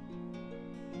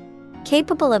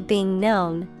 Capable of being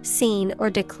known, seen, or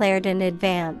declared in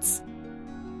advance.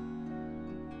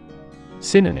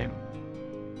 Synonym: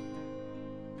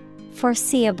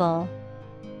 Foreseeable,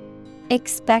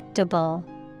 expectable,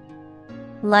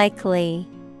 likely.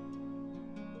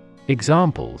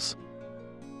 Examples: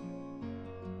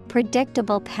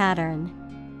 Predictable pattern.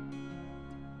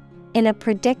 In a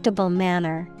predictable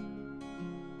manner.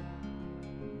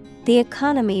 The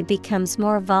economy becomes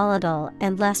more volatile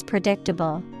and less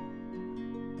predictable.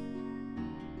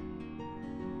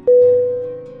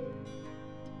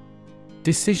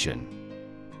 Decision.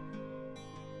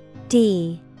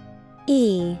 D.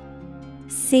 E.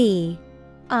 C.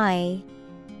 I.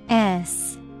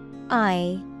 S.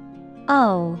 I.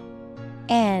 O.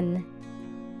 N.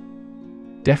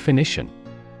 Definition: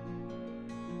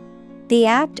 The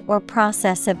act or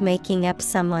process of making up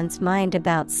someone's mind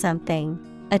about something,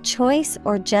 a choice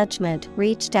or judgment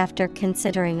reached after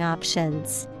considering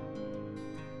options.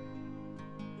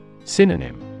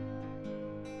 Synonym: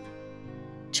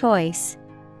 Choice,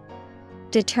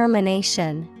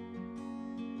 determination,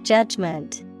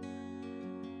 judgment.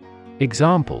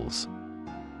 Examples: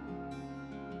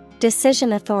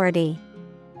 Decision authority.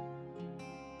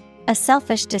 A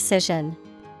selfish decision.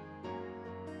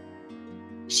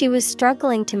 She was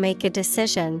struggling to make a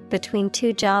decision between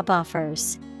two job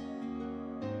offers.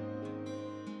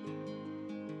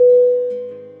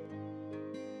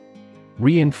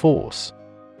 Reinforce.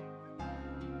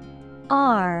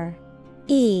 R.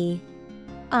 E.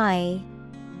 I.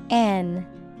 N.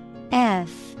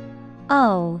 F.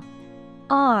 O.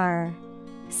 R.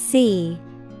 C.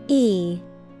 E.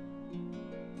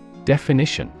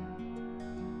 Definition: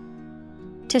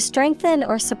 To strengthen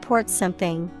or support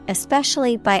something,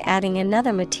 especially by adding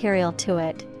another material to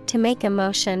it, to make a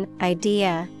motion,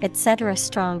 idea, etc.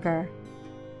 stronger.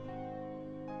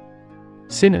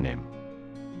 Synonym: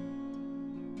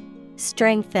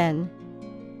 Strengthen,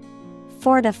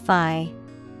 fortify,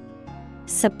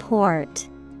 support.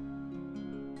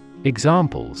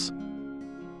 Examples: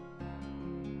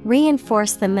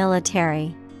 Reinforce the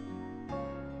military.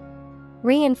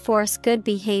 Reinforce good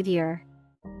behavior.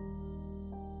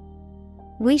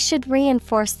 We should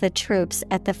reinforce the troops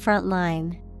at the front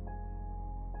line.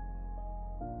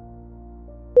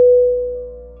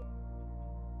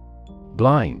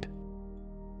 Blind.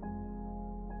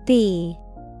 B.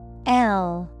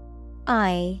 L.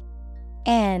 I.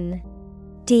 N.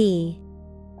 D.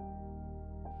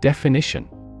 Definition: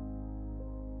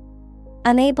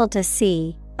 Unable to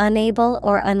see, unable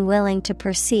or unwilling to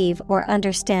perceive or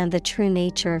understand the true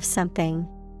nature of something.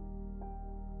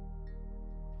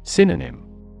 Synonym: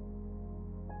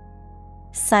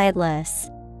 Sightless,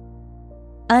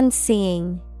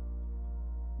 unseeing,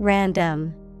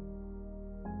 random.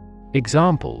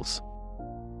 Examples: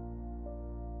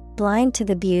 Blind to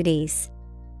the beauties.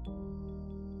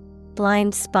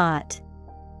 Blind spot.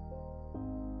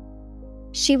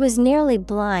 She was nearly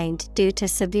blind due to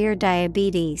severe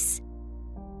diabetes.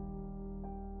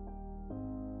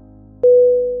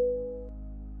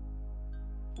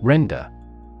 Render.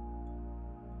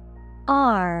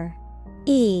 R.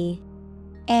 E.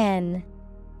 N.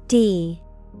 D.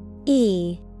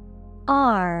 E.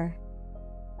 R.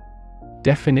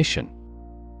 Definition: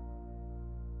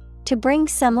 To bring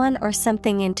someone or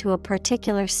something into a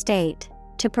particular state,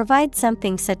 to provide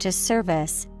something such as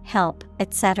service, help,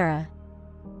 etc.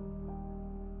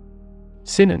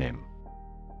 Synonym: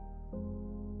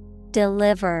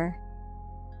 Deliver,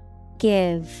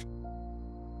 give,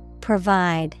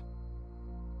 provide.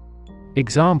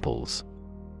 Examples: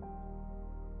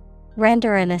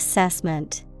 Render an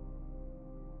assessment.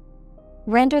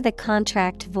 Render the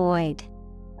contract void.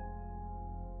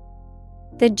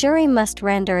 The jury must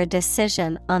render a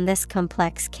decision on this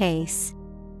complex case.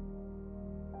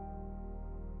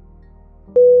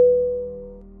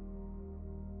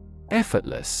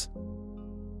 Effortless.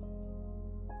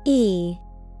 E.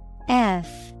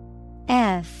 F.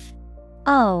 F.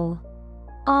 O.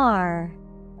 R.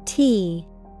 T.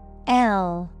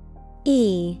 L.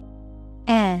 E.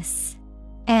 S.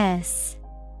 S.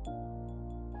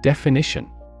 Definition: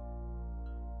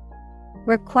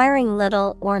 Requiring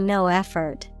little or no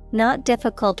effort, not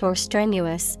difficult or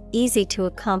strenuous, easy to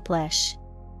accomplish.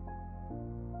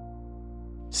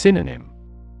 Synonym: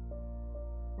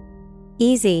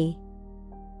 Easy,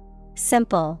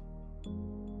 simple,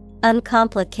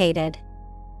 uncomplicated.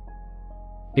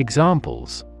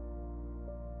 Examples: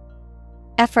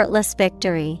 Effortless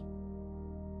victory.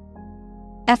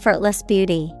 Effortless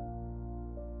beauty.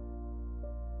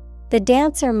 The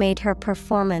dancer made her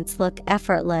performance look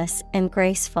effortless and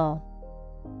graceful.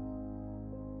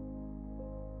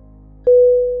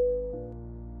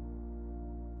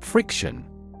 Friction.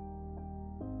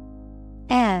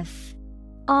 Friction.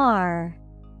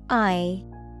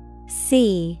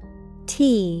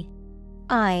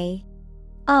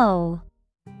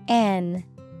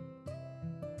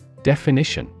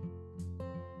 Definition.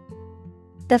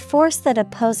 The force that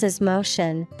opposes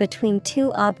motion between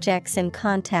two objects in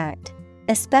contact,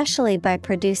 especially by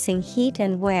producing heat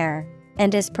and wear,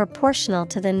 and is proportional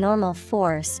to the normal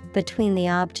force between the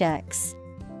objects.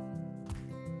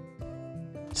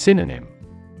 Synonym.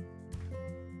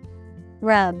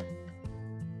 Rub,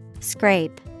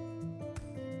 scrape,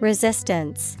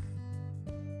 resistance.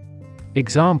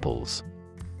 Examples.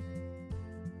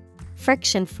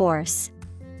 Friction force,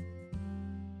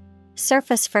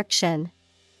 surface friction.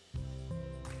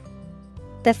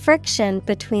 The friction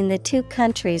between the two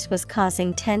countries was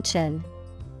causing tension.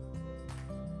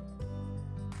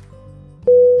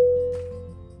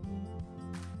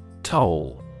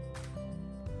 Toll.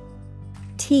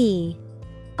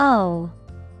 Toll.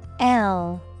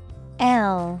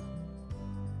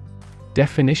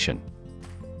 Definition.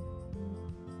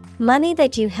 Money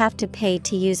that you have to pay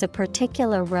to use a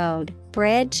particular road,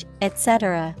 bridge,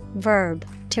 etc. Verb,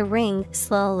 to ring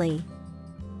slowly.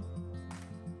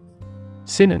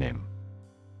 Synonym.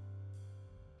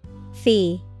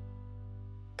 Fee,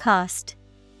 cost,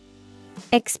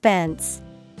 expense.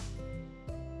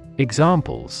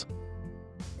 Examples.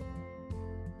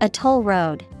 A toll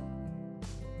road.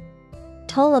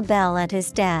 Toll a bell at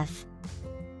his death.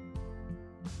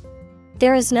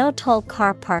 There is no toll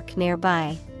car park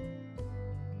nearby.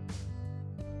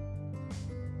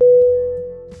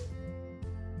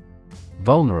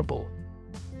 Vulnerable.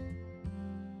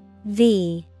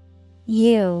 VULNERABLE.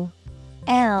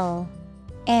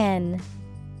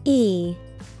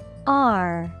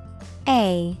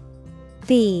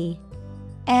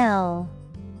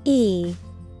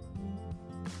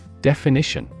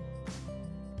 Definition.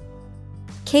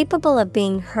 Capable of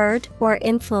being hurt or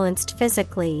influenced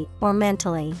physically or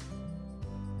mentally.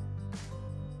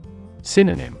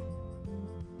 Synonym.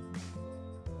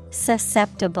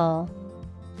 Susceptible,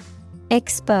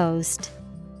 exposed,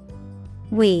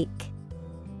 weak.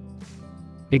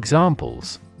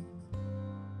 Examples.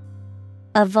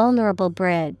 A vulnerable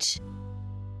bridge.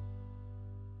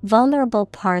 Vulnerable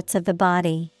parts of the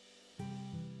body.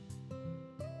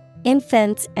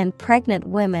 Infants and pregnant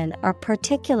women are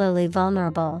particularly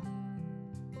vulnerable.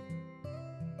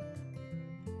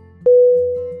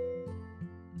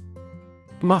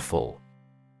 Muffle.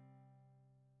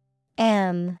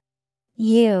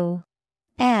 MUFFLE.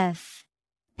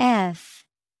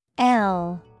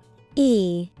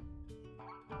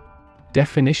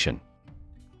 Definition.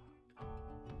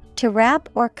 To wrap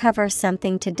or cover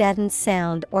something to deaden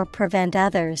sound or prevent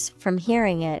others from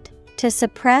hearing it. To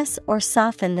suppress or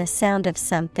soften the sound of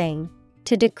something.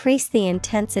 To decrease the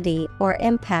intensity or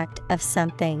impact of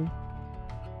something.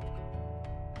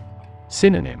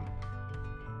 Synonym.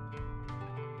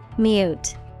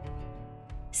 Mute,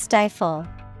 stifle,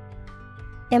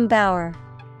 embower.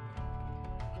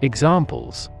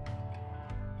 Examples.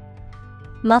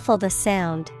 Muffle the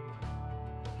sound.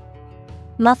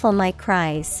 Muffle my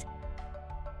cries.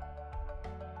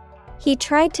 He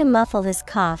tried to muffle his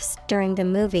coughs during the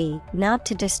movie not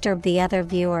to disturb the other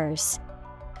viewers.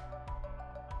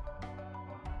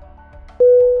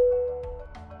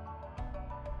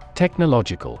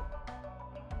 Technological.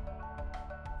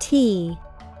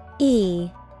 Technological.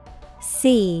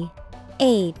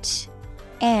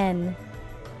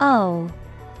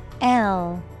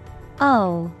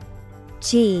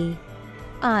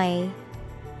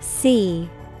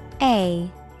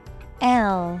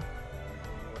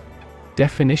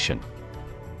 Definition.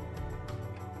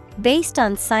 Based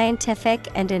on scientific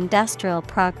and industrial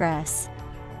progress.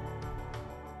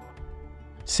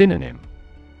 Synonym.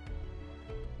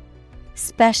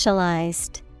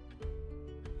 Specialized,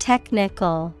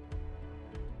 technical.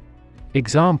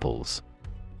 Examples.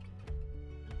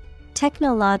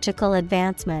 Technological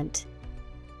advancement.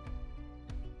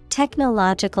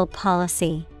 Technological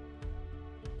policy.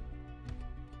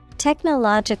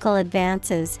 Technological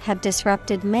advances have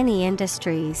disrupted many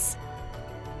industries.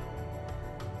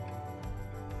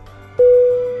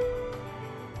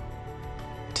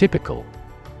 Typical.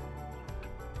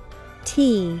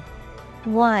 TYPICAL.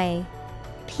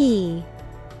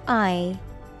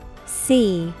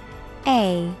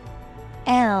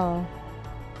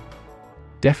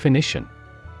 Definition.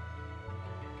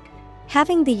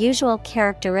 Having the usual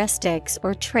characteristics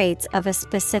or traits of a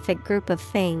specific group of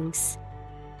things.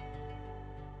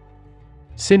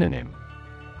 Synonym.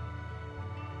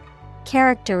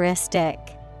 Characteristic,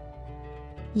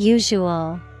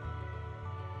 usual,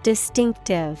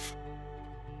 distinctive.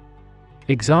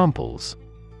 Examples.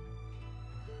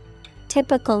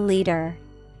 Typical leader.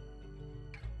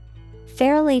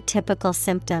 Fairly typical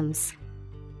symptoms.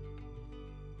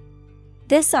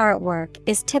 This artwork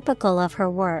is typical of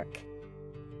her work.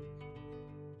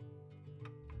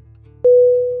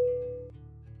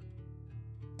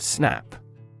 Snap.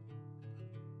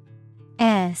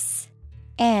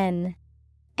 S-N-A-P.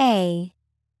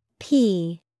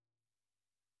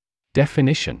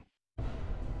 Definition.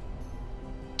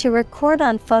 To record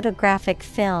on photographic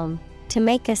film, to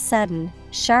make a sudden,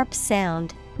 sharp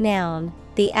sound. Noun,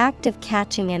 the act of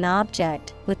catching an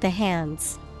object with the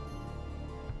hands.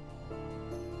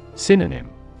 Synonym.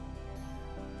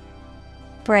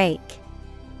 Break,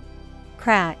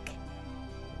 crack,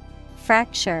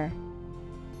 fracture.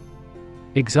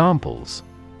 Examples.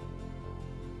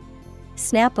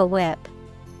 Snap a whip.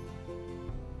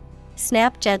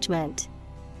 Snap judgment.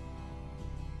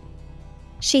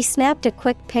 She snapped a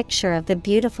quick picture of the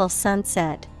beautiful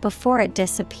sunset before it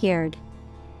disappeared.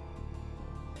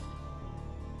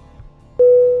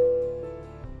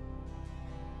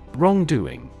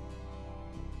 Wrongdoing.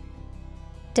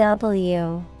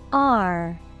 WRONGDOING.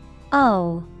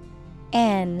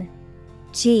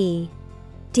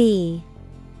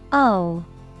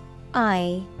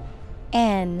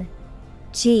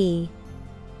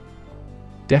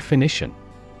 Definition.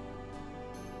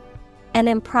 An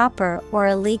improper or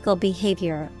illegal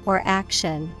behavior or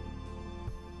action.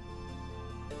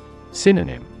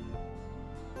 Synonym.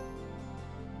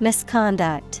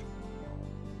 Misconduct,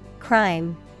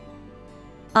 crime,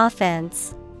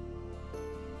 offense.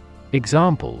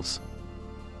 Examples.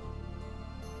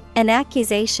 An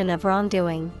accusation of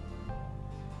wrongdoing.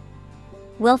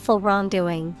 Willful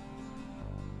wrongdoing.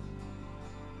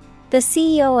 The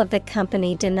CEO of the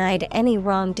company denied any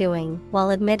wrongdoing while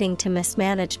admitting to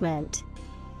mismanagement.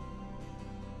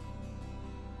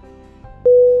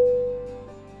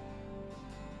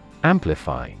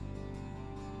 Amplify.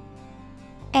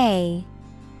 A-M-P-L-I-F-Y.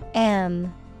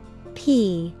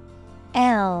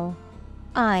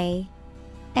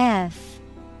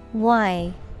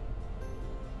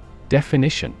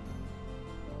 Definition.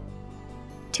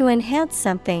 To enhance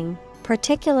something,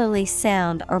 particularly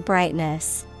sound or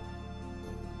brightness.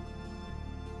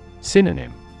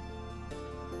 Synonym.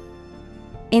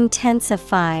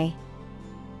 Intensify,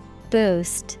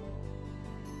 boost,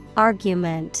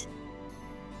 argument.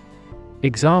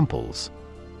 Examples.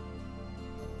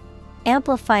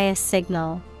 Amplify a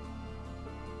signal.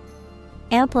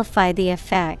 Amplify the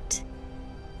effect.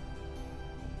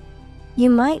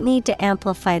 You might need to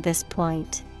amplify this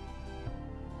point.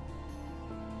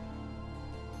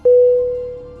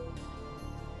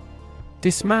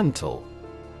 Dismantle.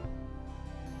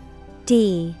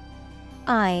 D-I-S-M-A-N-T-L-E.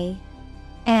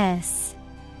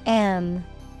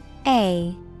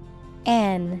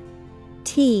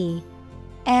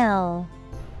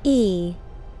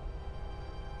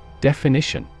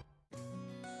 Definition.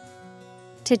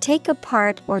 To take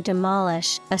apart or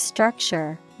demolish a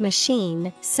structure,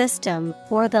 machine, system,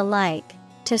 or the like,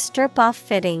 to strip off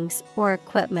fittings or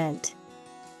equipment.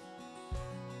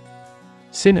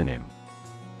 Synonym.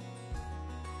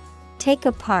 Take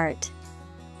apart,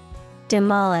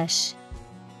 demolish,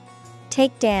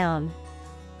 take down.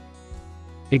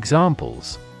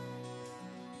 Examples.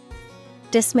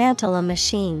 Dismantle a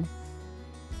machine.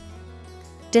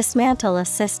 Dismantle a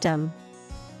system.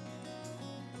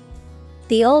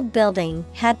 The old building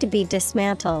had to be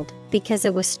dismantled because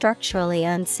it was structurally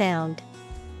unsound.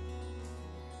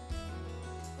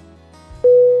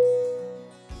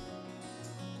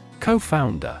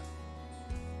 Co-founder.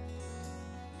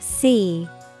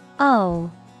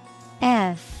 C-O-F-O-U-N-D-E-R.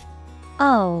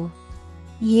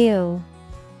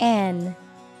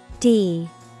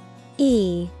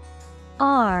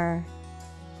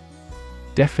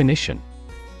 Definition.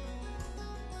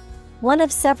 One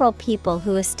of several people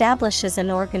who establishes an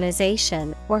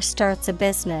organization or starts a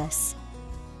business.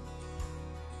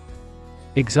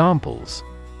 Examples.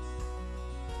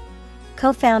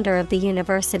 Co-founder of the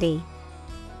university.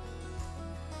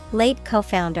 Late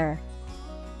co-founder.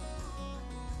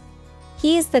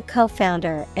 He is the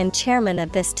co-founder and chairman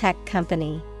of this tech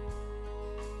company.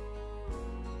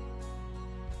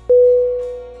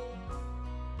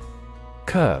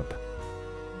 Curb.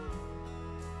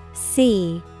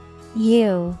 C-U-R-B.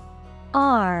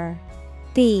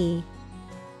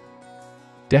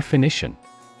 Definition.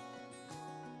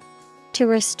 To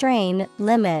restrain,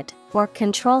 limit, or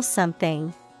control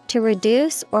something. To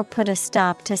reduce or put a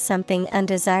stop to something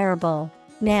undesirable.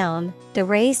 Noun, the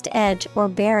raised edge or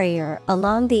barrier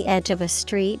along the edge of a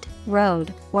street,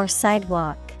 road, or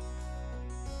sidewalk.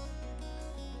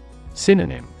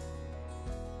 Synonym: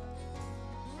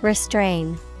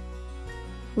 Restrain,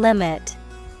 limit,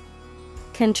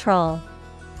 control.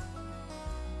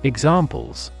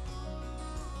 Examples: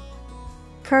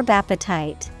 Curb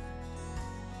appetite,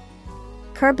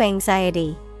 curb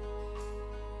anxiety.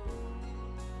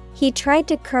 He tried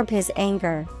to curb his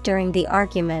anger during the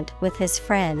argument with his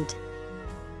friend.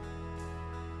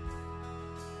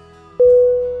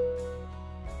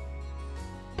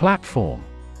 Platform.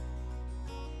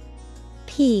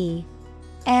 P-L-A-T-F-O-R-M.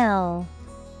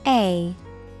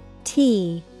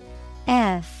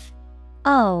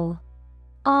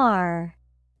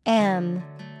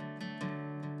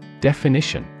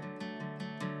 Definition: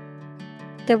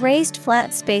 the raised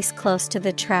flat space close to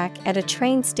the track at a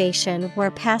train station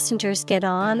where passengers get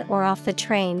on or off the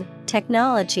train.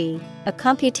 Technology, a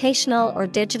computational or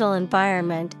digital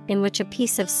environment in which a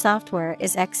piece of software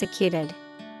is executed.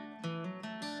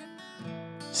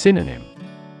 Synonym: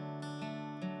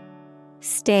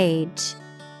 Stage,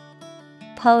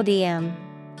 podium,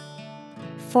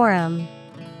 forum.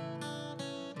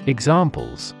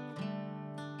 Examples: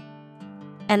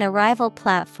 an arrival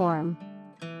platform,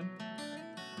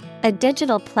 a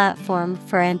digital platform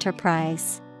for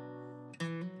enterprise.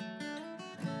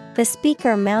 The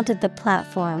speaker mounted the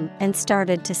platform and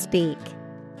started to speak.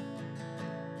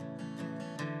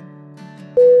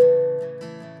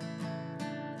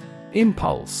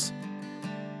 Impulse.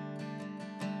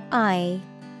 I-M-P-U-L-S-E.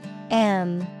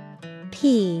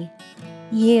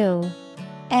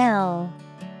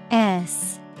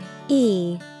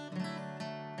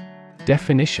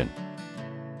 Definition: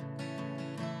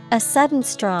 a sudden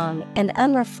strong and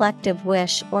unreflective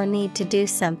wish or need to do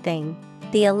something,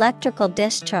 the electrical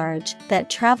discharge that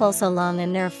travels along a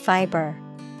nerve fiber.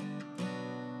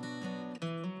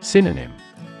 Synonym: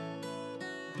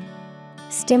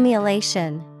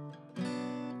 stimulation,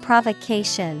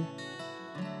 provocation,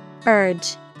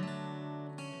 urge.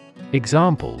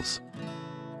 Examples: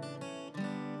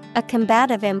 a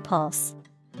combative impulse,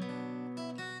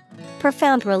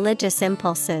 profound religious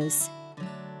impulses.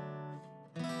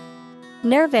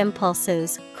 Nerve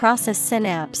impulses cross a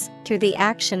synapse through the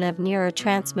action of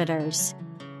neurotransmitters.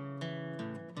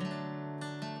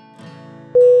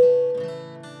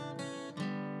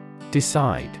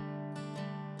 Decide.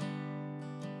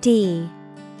 D-E-C-I-D-E.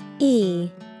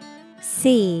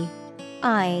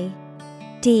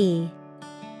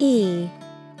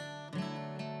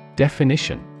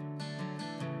 Definition: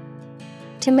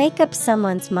 to make up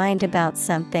someone's mind about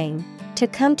something, to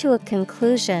come to a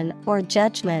conclusion or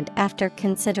judgment after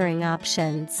considering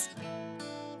options.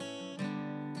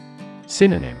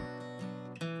 Synonym: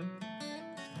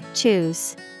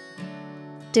 choose,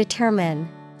 determine,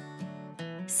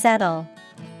 settle.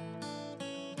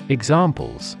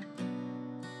 Examples: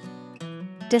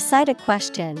 decide a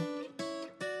question,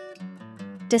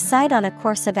 decide on a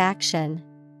course of action.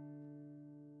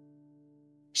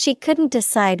 She couldn't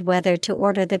decide whether to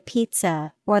order the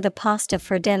pizza or the pasta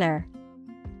for dinner.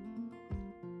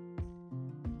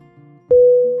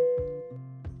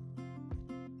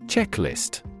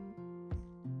 Checklist.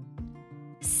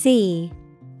 C-H-E-C-K-L-I-S-T.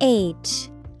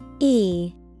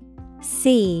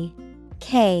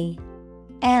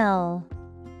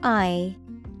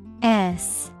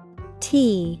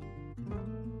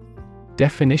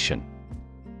 Definition: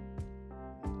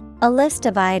 a list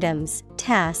of items,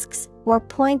 tasks, or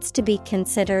points to be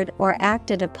considered or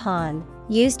acted upon,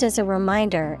 used as a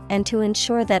reminder and to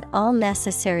ensure that all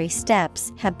necessary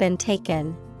steps have been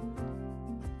taken.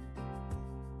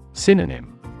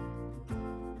 Synonym: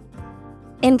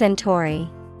 inventory,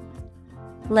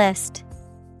 list,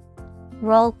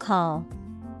 roll call.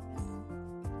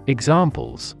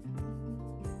 Examples: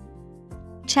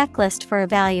 checklist for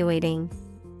evaluating,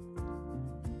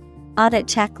 audit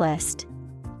checklist.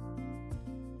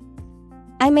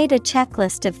 I made a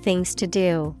checklist of things to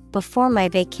do before my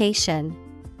vacation.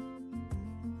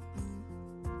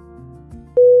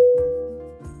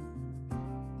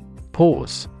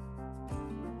 Pause.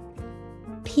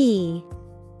 P-A-U-S-E.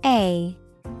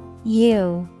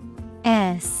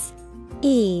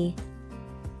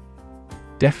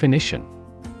 Definition: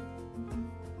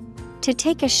 to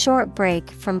take a short break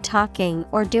from talking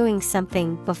or doing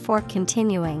something before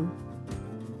continuing.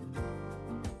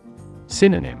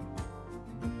 Synonym: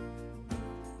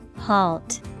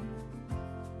 halt,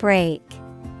 break,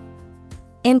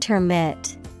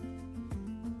 intermit.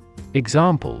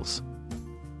 Examples: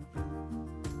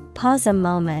 pause a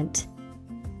moment,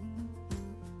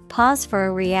 pause for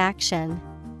a reaction.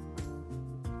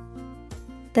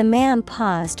 The man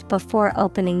paused before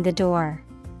opening the door.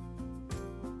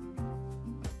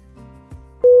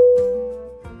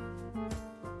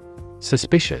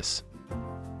 Suspicious.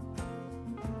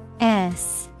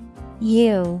 S-U-S-P-I-C-I-O-U-S.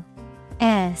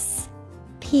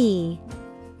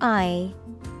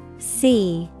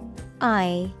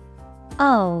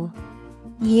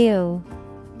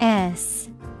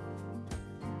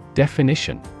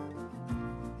 Definition: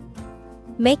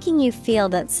 making you feel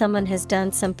that someone has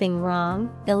done something wrong,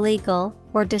 illegal,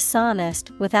 or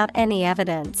dishonest without any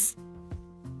evidence.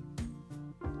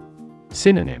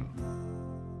 Synonym: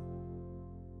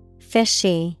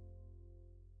 Fishy,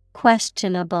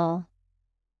 questionable,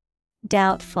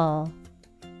 doubtful.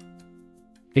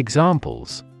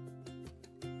 Examples: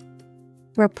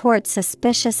 report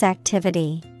suspicious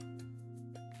activity.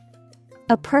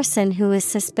 A person who is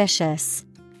suspicious.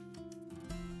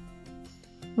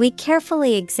 We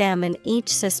carefully examine each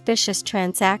suspicious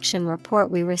transaction report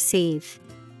we receive.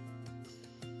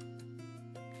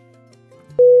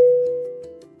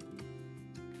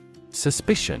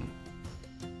 Suspicion.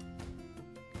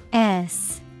 S-U-S-P-I-C-I-O-N.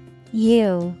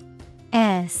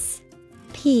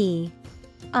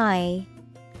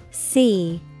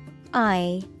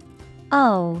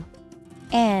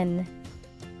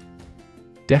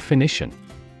 Definition: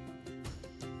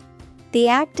 the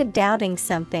act of doubting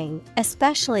something,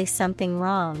 especially something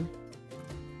wrong.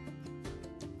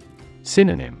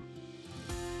 Synonym: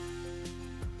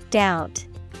 doubt,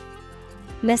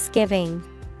 misgiving,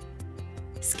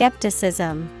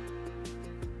 skepticism.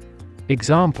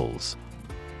 Examples: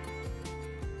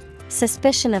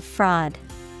 suspicion of fraud.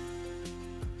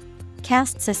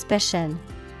 Cast suspicion.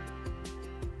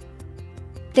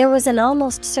 There was an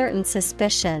almost certain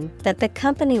suspicion that the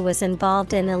company was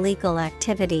involved in illegal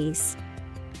activities.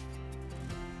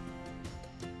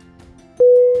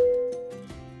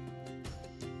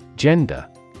 Gender.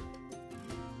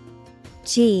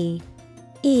 G-E-N-D-E-R.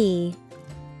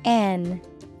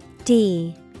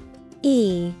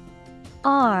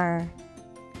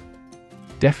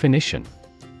 Definition: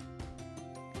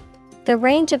 the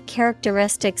range of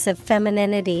characteristics of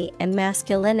femininity and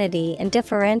masculinity and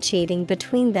differentiating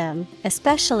between them,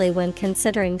 especially when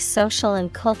considering social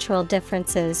and cultural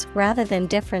differences rather than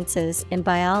differences in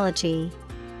biology.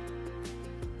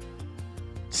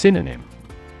 Synonym: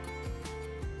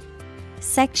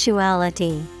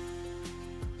 sexuality.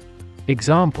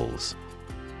 Examples: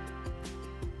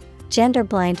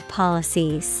 gender-blind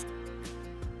policies.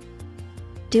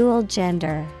 Dual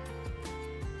gender.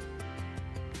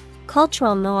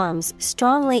 Cultural norms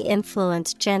strongly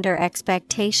influence gender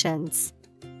expectations.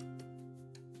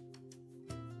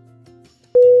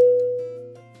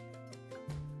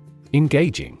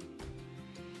 Engaging.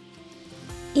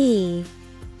 E-N-G-A-G-I-N-G.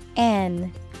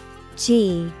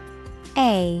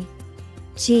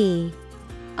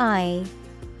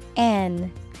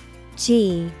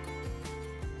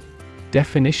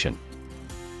 Definition: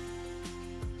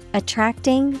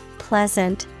 attracting,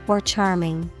 pleasant, or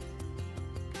charming.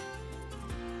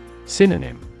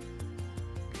 Synonym: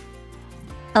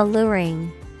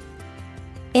 alluring,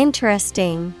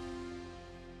 interesting,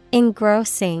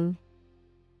 engrossing.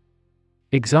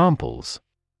 Examples: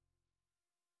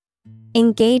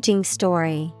 engaging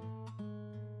story.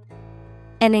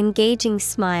 An engaging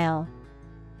smile.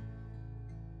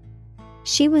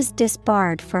 She was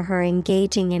disbarred for her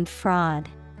engaging in fraud.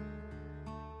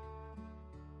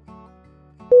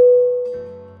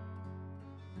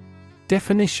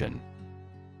 Definition: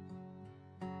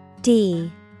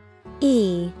 D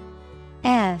E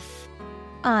F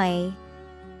I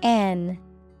N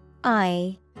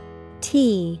I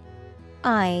T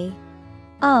I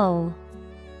O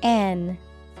N.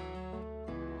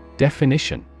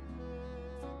 Definition: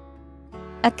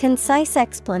 a concise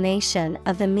explanation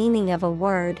of the meaning of a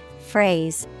word,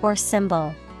 phrase, or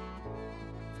symbol.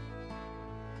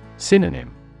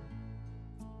 Synonym: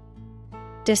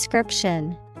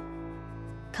 description,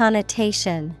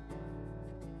 connotation,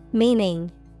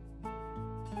 meaning.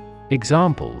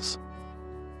 Examples: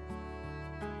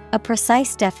 a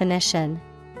precise definition.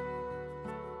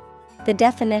 The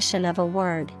definition of a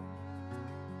word.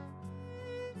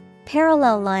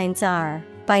 Parallel lines are,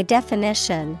 by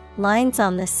definition, lines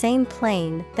on the same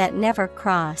plane that never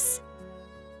cross.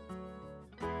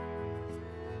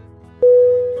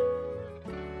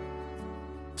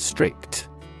 Strict.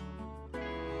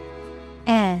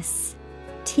 S-T-R-I-C-T.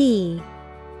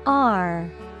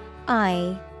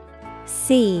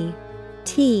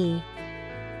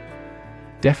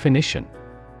 Definition: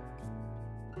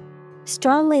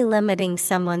 strongly limiting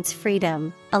someone's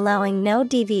freedom, allowing no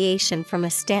deviation from a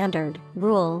standard,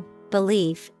 rule,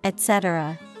 belief,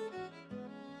 etc.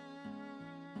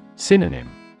 Synonym: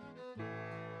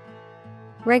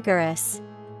 rigorous,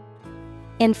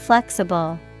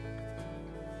 inflexible,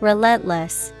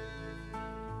 relentless.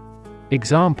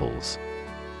 Examples: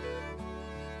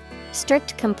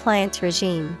 Strict compliance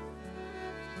regime.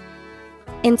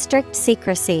 In strict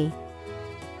secrecy.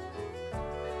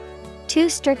 Too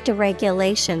strict a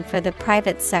regulation for the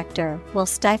private sector will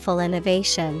stifle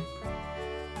innovation.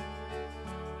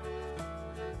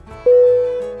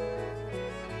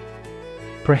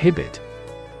 Prohibit.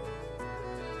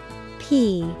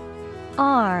 Prohibit.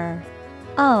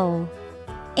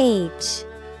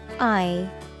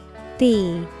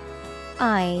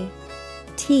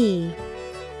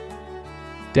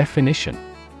 Definition: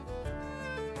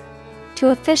 To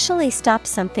officially stop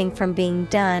something from being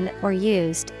done or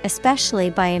used,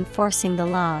 especially by enforcing the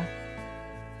law.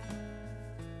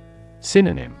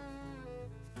 Synonym: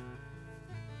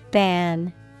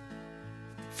 Ban,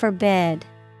 forbid,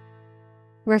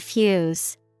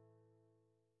 refuse.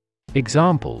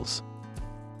 Examples: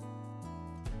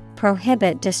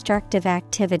 Prohibit destructive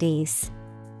activities.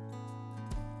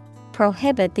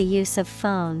 Prohibit the use of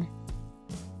phone.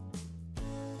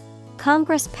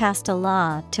 Congress passed a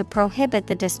law to prohibit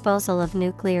the disposal of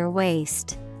nuclear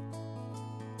waste.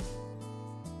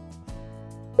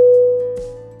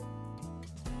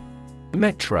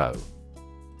 Metro.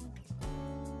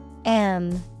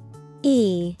 M-E-T-R-O.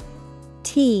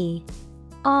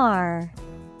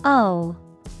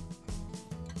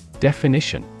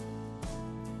 Definition: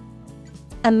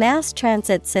 A mass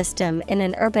transit system in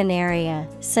an urban area,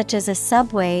 such as a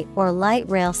subway or light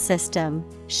rail system,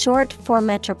 short for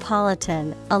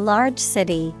metropolitan, a large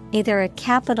city, either a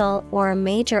capital or a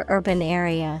major urban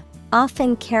area,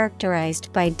 often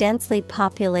characterized by densely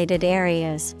populated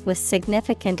areas with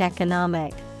significant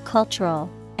economic, cultural,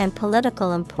 and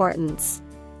political importance.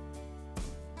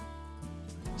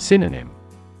 Synonym: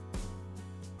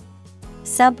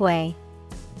 Subway,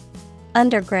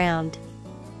 underground,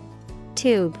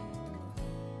 tube.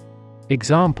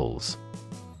 Examples: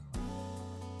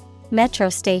 Metro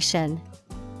station.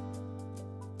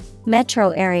 Metro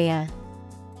area.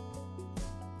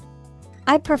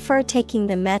 I prefer taking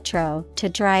the metro to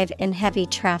drive in heavy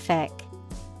traffic.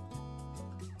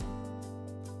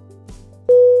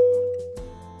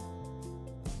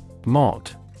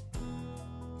 Mod.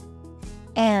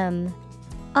 M-O-D.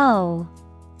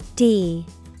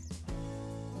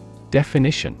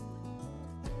 Definition: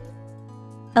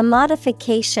 A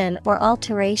modification or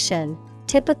alteration,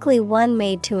 typically one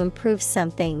made to improve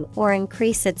something or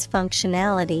increase its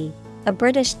functionality. A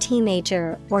British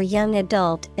teenager or young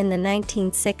adult in the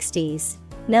 1960s,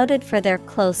 noted for their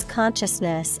close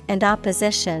consciousness and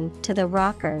opposition to the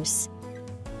rockers.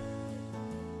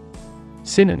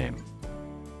 Synonym: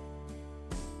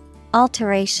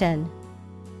 Alteration,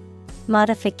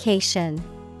 modification,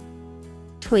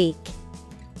 tweak.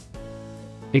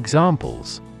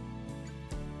 Examples: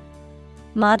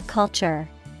 Mod culture.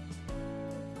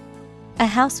 A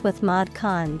house with mod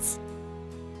cons.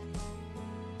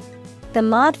 The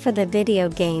mod for the video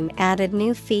game added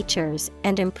new features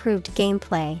and improved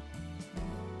gameplay.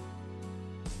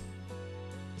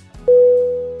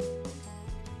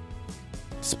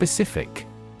 Specific.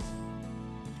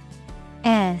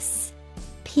 S-P-E-C-I-F-I-C.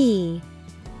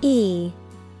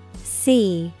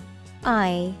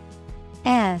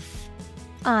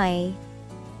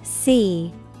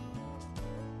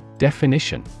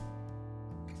 Definition: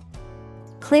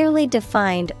 Clearly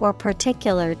defined or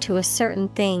particular to a certain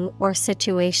thing or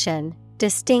situation,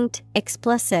 distinct,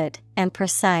 explicit, and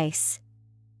precise.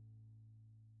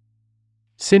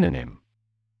 Synonym: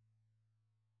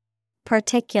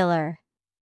 Particular,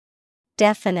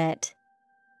 definite,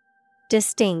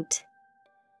 distinct.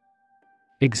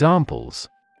 Examples: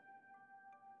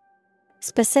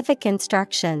 Specific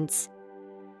instructions.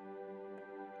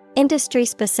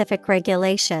 Industry-specific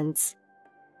regulations.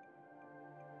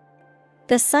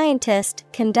 The scientist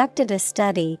conducted a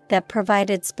study that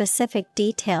provided specific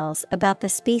details about the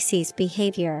species'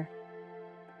 behavior.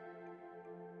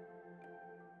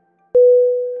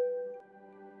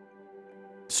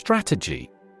 Strategy.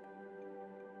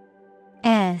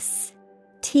 S-T-R-A-T-E-G-Y.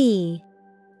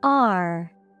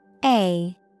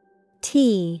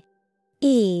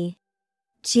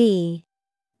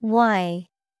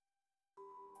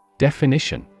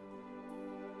 Definition: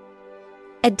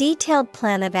 A detailed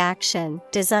plan of action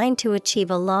designed to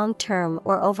achieve a long-term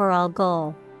or overall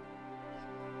goal.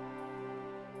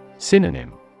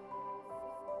 Synonym: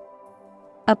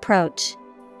 Approach,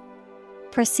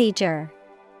 procedure,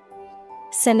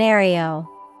 scenario.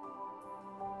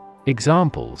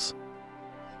 Examples: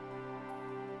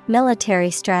 Military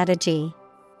strategy.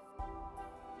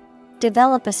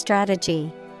 Develop a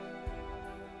strategy.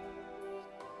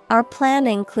 Our plan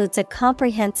includes a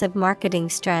comprehensive marketing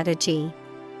strategy.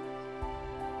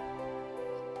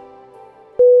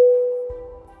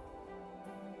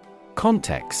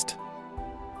 Context.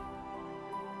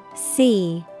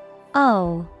 CONTEXT.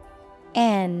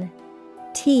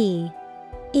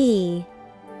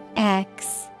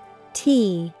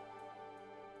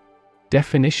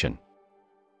 Definition.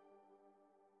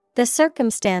 The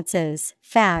circumstances,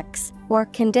 facts, or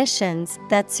conditions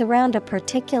that surround a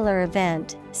particular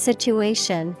event,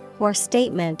 situation, or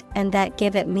statement and that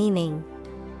give it meaning.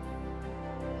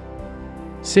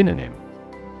 Synonym.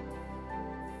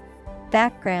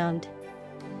 Background,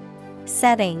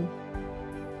 setting,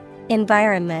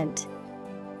 environment.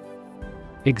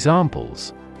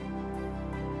 Examples.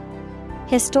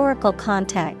 Historical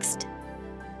context.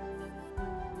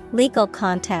 Legal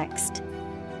context.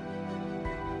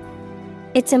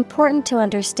 It's important to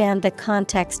understand the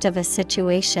context of a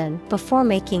situation before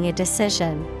making a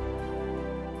decision.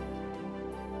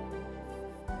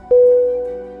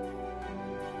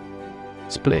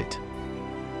 Split.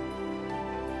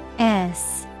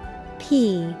 S-P-L-I-T.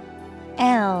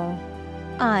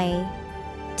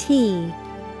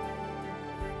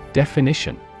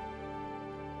 Definition.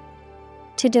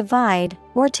 To divide,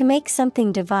 or to make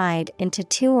something divide into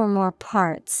two or more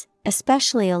parts,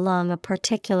 especially along a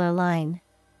particular line.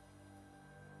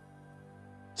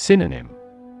 Synonym.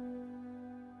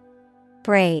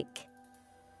 Break,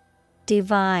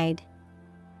 divide,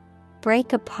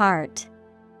 break apart.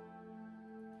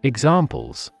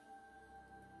 Examples.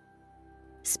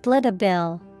 Split a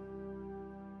bill.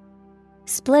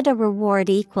 Split a reward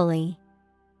equally.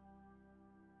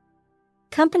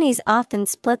 Companies often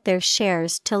split their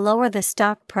shares to lower the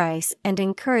stock price and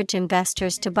encourage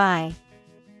investors to buy.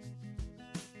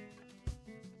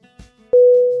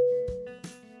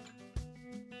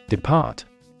 Depart.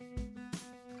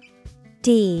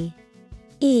 D-E-P-A-R-T.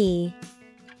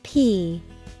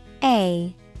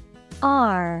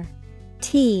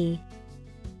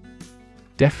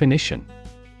 Definition.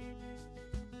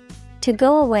 To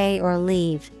go away or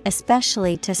leave,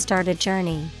 especially to start a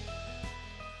journey.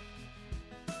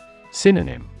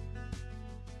 Synonym.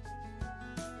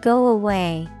 Go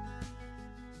away,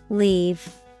 leave,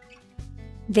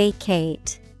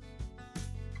 vacate.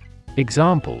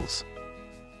 Examples.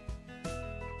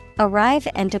 Arrive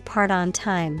and depart on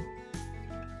time.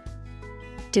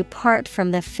 Depart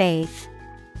from the faith.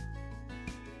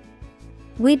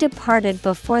 We departed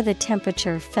before the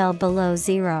temperature fell below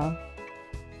zero.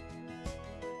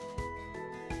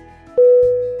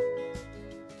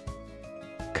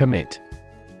 Commit.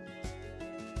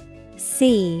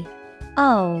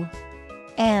 C-O-M-M-I-T.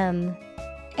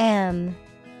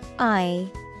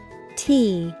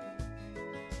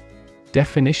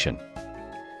 Definition.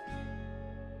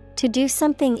 To do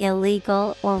something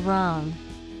illegal or wrong.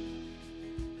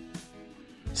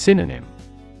 Synonym.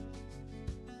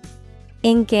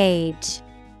 Engage,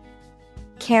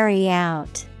 carry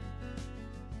out,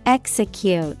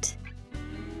 execute.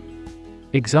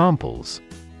 Examples.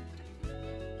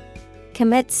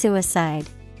 Commit suicide.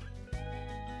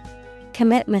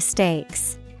 Commit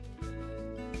mistakes.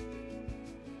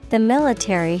 The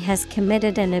military has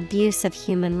committed an abuse of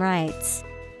human rights.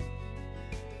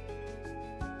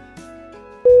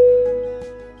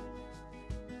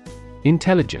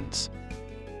 Intelligence.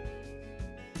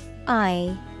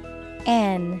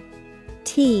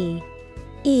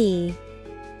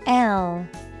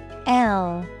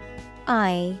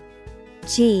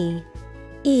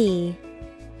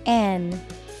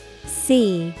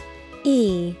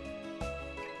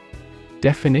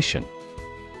 Definition.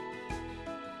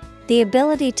 The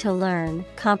ability to learn,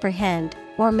 comprehend,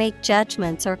 or make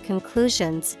judgments or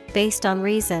conclusions based on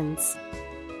reasons.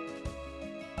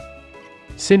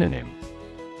 Synonym.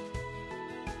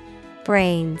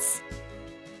 Brains,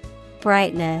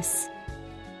 brightness,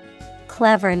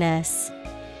 cleverness.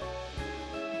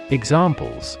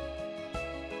 Examples.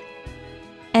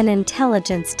 An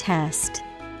intelligence test.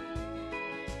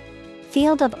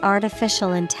 Field of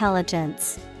artificial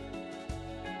intelligence.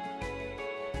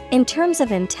 In terms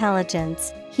of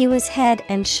intelligence, he was head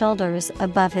and shoulders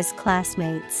above his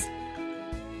classmates.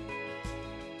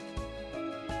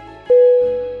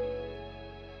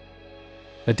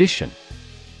 Addition.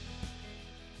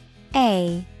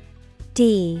 A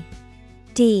D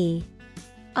D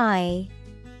I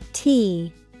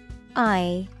T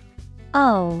I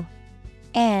O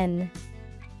N.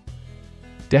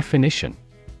 Definition.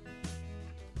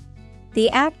 The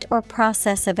act or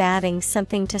process of adding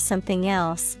something to something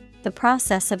else, the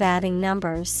process of adding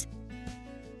numbers.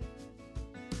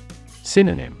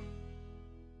 Synonym.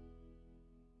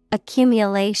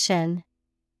 accumulation,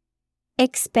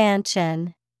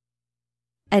 expansion,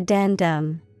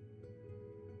 addendum.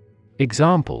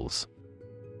 Examples: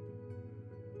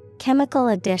 Chemical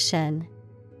addition,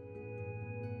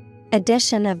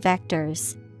 addition of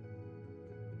vectors.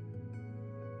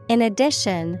 In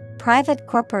addition, private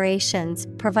corporations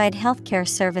provide healthcare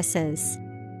services.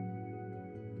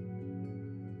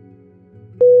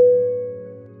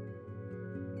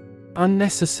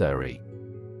 Unnecessary.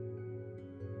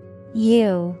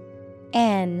 UNNECESSARY.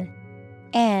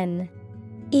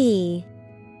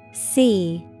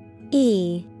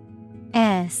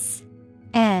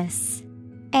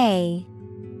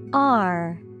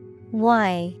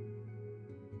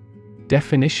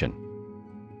 Definition: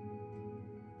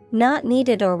 Not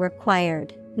needed or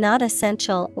required, not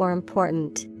essential or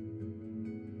important.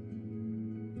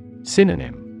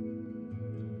 Synonym: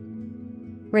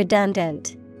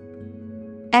 Redundant,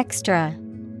 extra,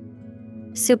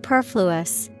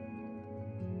 superfluous.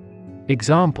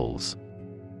 Examples: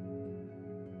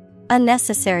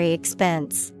 Unnecessary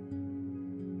expense,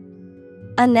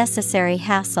 unnecessary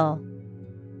hassle.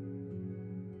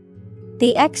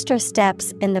 The extra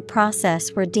steps in the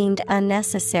process were deemed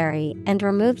unnecessary and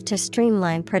removed to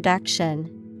streamline production.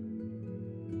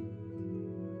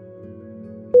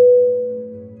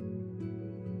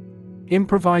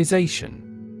 Improvisation.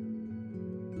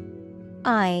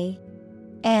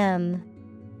 IMPROVISATION.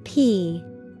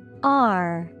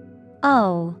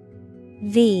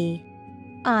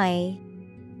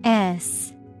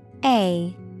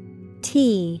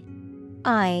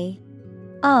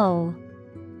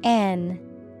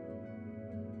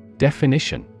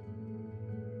 Definition: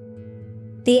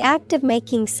 The act of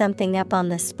making something up on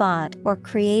the spot or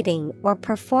creating or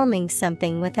performing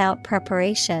something without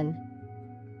preparation.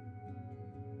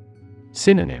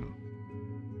 Synonym: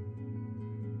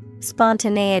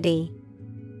 Spontaneity,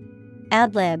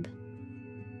 ad-lib,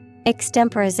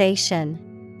 extemporization.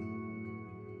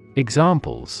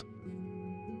 Examples: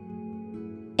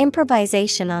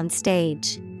 Improvisation on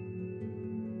stage,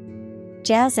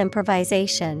 jazz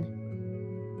improvisation.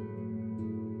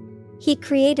 He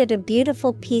created a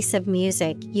beautiful piece of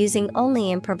music using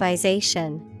only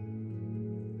improvisation.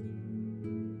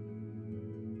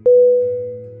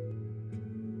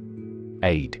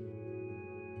 Aid.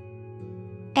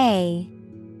 A-I-D.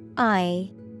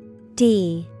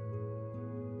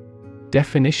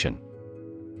 Definition: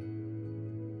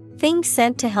 Things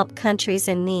sent to help countries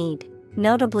in need,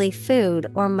 notably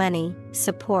food or money,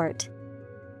 support.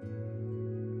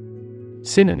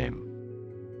 Synonym: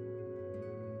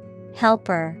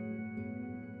 Helper,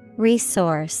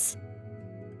 resource,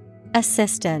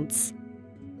 assistance.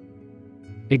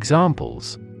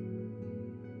 Examples: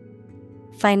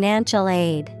 Financial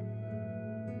aid,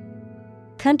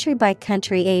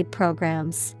 country-by-country aid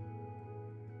programs.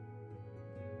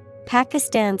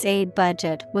 Pakistan's aid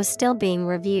budget was still being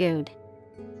reviewed.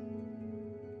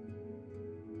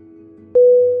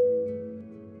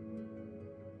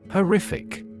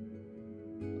 Horrific.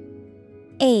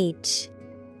 Horrific.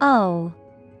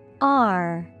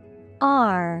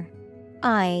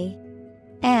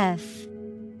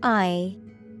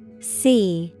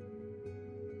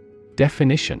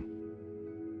 Definition: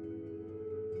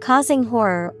 Causing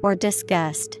horror or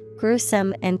disgust,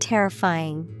 gruesome and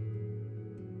terrifying.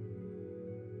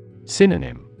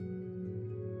 Synonym: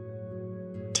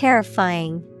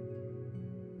 Terrifying,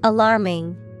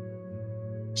 alarming,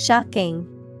 shocking.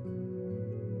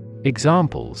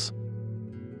 Examples: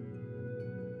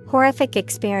 Horrific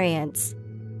experience,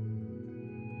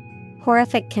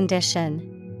 horrific condition.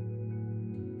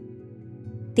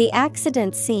 The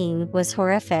accident scene was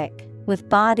horrific, with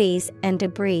bodies and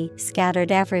debris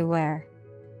scattered everywhere.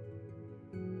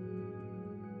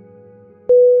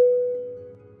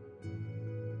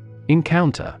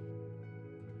 Encounter.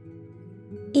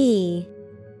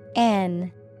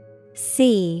 ENCOUNTER.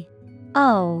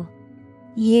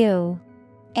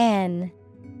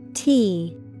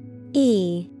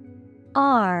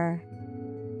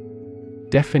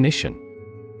 Definition: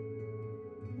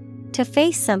 To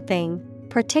face something,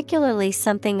 particularly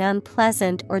something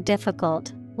unpleasant or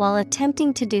difficult, while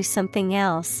attempting to do something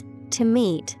else, to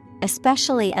meet,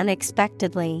 especially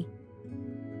unexpectedly.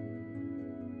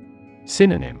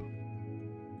 Synonym: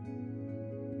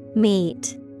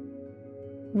 Meet,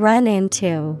 run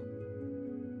into,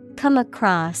 come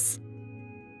across.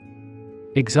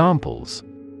 Examples: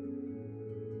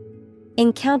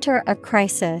 Encounter a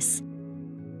crisis,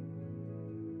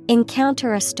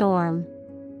 encounter a storm.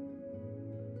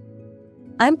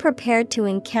 I'm prepared to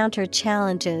encounter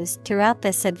challenges throughout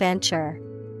this adventure.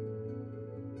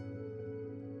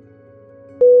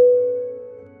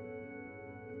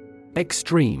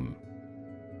 Extreme.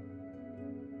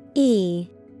 EXTREME.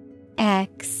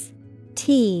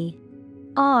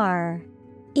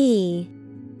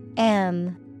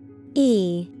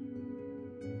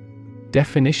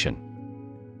 Definition.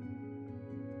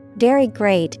 Very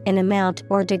great in amount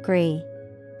or degree.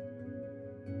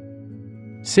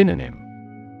 Synonym.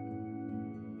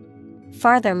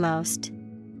 Farthermost,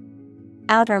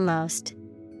 outermost,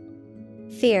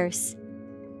 fierce.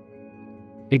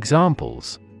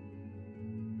 Examples.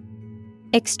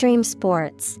 Extreme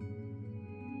sports.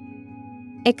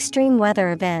 Extreme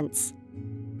weather events.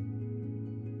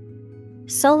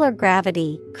 Solar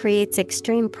gravity creates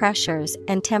extreme pressures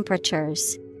and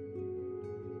temperatures.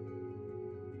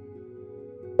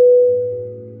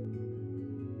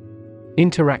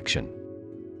 Interaction.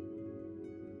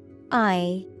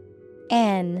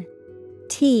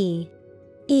 INTERACTION.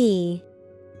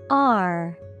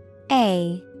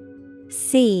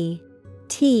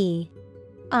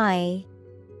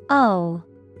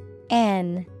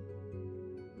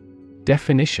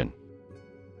 Definition.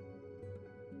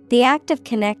 The act of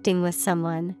connecting with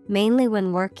someone, mainly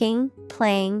when working,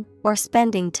 playing, or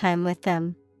spending time with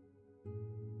them.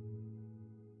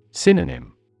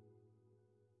 Synonym.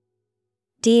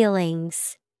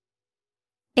 Dealings,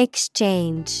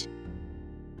 exchange,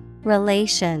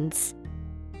 relations.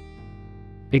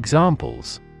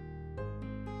 Examples.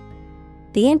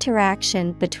 The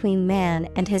interaction between man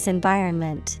and his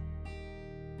environment.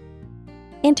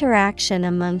 Interaction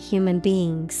among human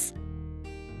beings.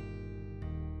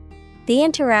 The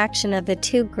interaction of the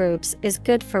two groups is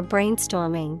good for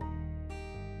brainstorming.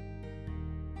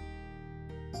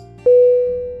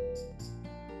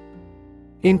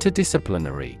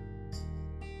 Interdisciplinary.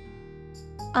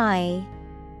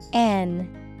 INTERDISCIPLINARY.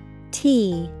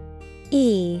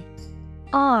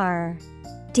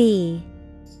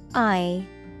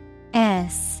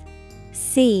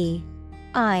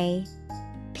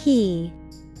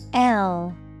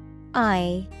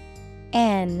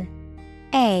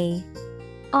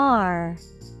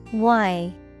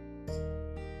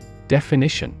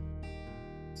 Definition.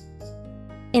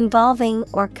 Involving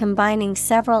or combining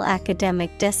several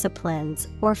academic disciplines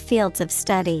or fields of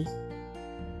study.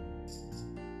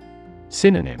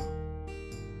 Synonym.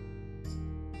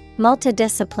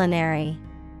 Multidisciplinary,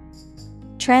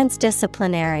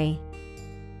 transdisciplinary.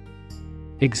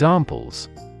 Examples.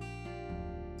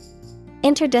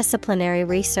 Interdisciplinary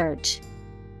research.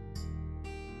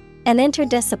 An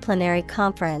interdisciplinary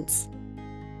conference.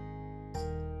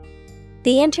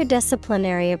 The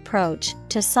interdisciplinary approach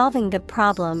to solving the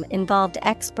problem involved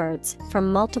experts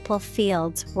from multiple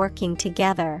fields working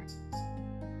together.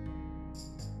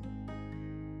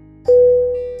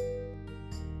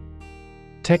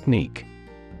 Technique.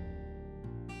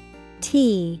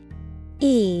 TECHNIQUE.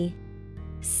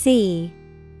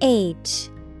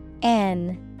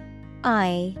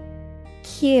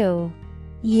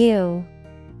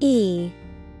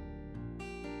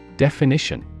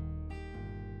 Definition.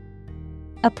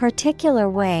 A particular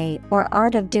way or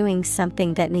art of doing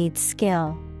something that needs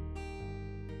skill.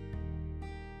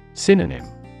 Synonym.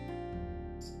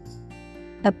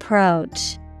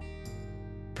 Approach,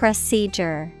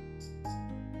 procedure,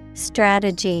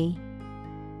 strategy.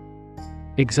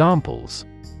 Examples.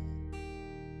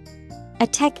 A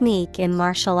technique in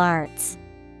martial arts.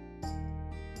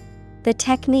 The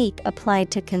technique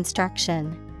applied to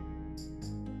construction.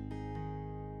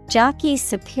 Jockey's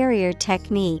superior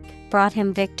technique brought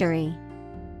him victory.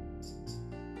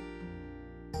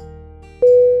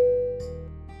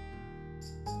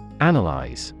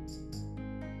 Analyze.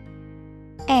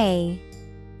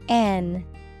 ANALYZE.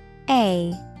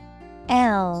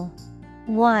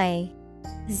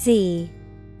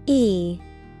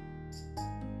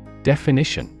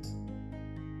 Definition.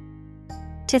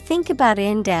 To think about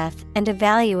in depth and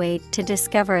evaluate to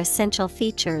discover essential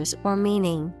features or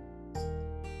meaning.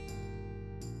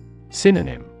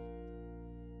 Synonym.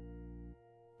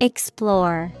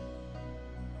 Explore,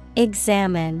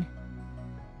 examine,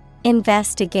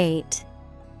 investigate.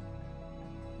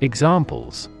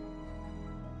 Examples.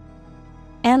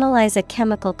 Analyze a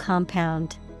chemical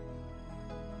compound.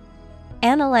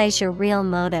 Analyze your real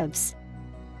motives.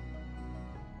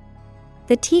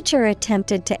 The teacher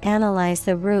attempted to analyze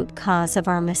the root cause of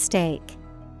our mistake.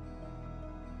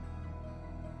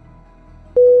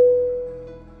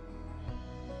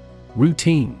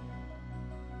 Routine.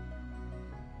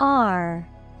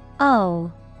 ROUTINE.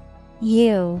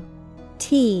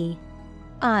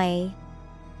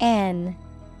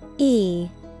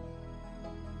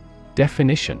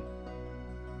 Definition.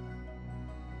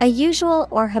 A usual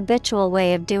or habitual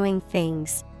way of doing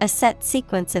things, a set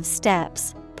sequence of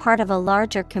steps, part of a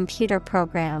larger computer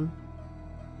program.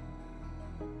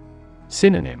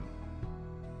 Synonym: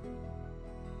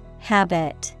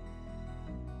 Habit,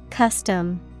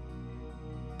 custom,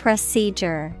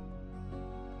 procedure.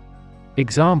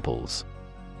 Examples: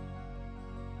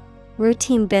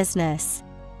 Routine business.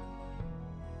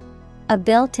 A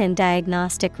built-in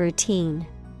diagnostic routine.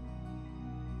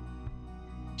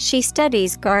 She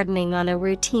studies gardening on a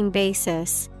routine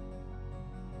basis.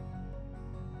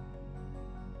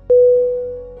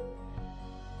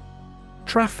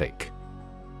 Traffic.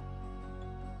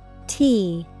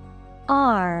 T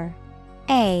R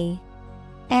A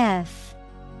F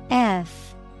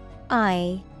F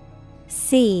I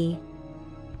C.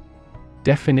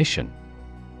 Definition: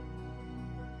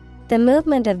 The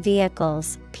movement of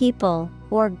vehicles, people,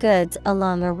 or goods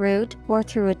along a route or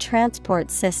through a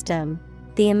transport system,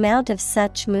 the amount of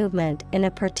such movement in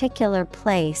a particular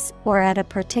place or at a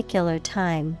particular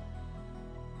time.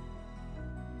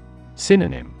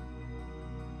 Synonym: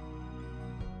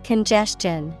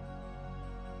 Congestion,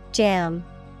 jam,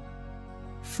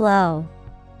 flow.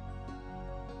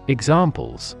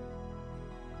 Examples: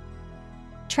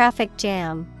 Traffic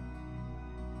jam.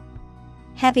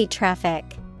 Heavy traffic.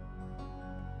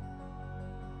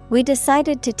 We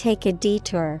decided to take a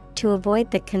detour to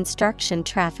avoid the construction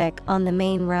traffic on the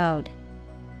main road.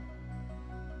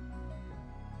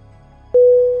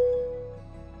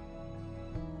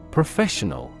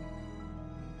 Professional.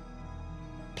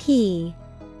 P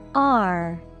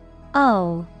R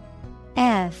O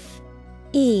F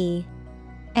E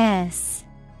S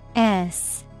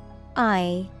S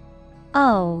I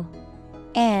O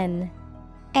N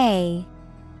A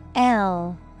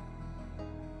L.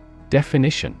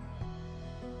 Definition: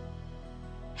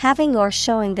 Having or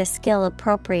showing the skill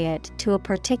appropriate to a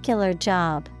particular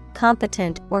job,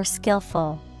 competent or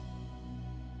skillful.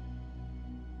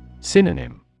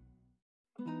 Synonym: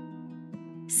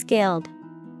 Skilled,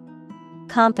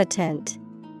 competent,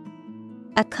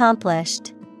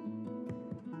 accomplished.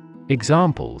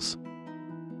 Examples: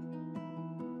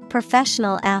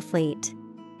 Professional athlete.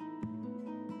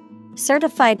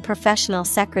 Certified professional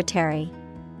secretary.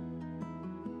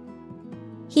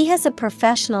 He has a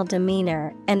professional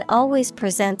demeanor and always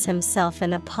presents himself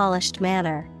in a polished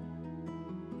manner.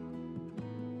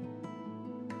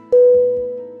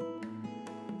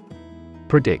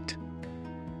 Predict.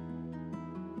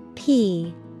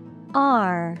 P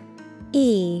R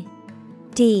E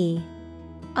D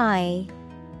I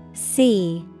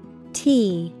C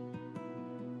T.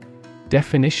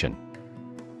 Definition: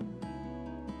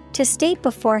 To state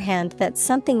beforehand that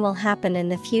something will happen in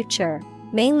the future,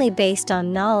 mainly based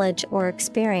on knowledge or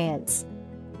experience.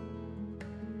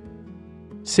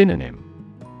 Synonym: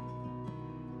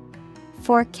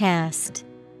 Forecast,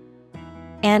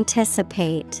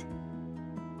 anticipate,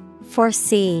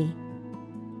 foresee.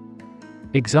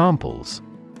 Examples: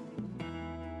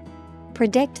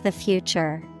 Predict the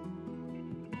future.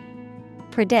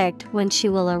 Predict when she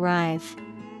will arrive.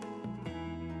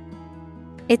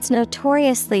 It's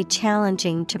notoriously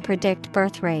challenging to predict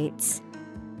birth rates.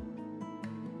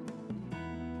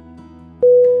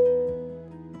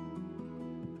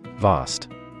 Vast.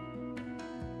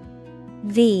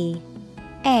 V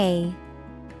A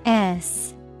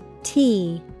S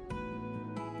T.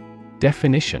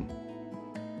 Definition: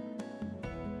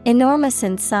 Enormous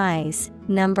in size,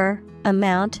 number,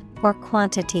 amount, or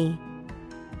quantity.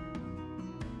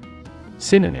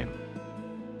 Synonym: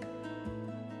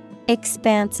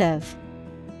 Expansive,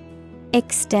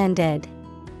 extended,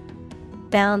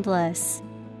 boundless.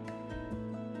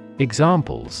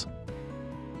 Examples: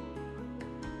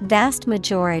 Vast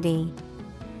majority.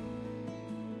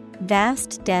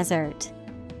 Vast desert.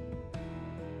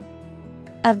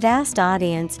 A vast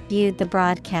audience viewed the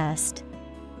broadcast.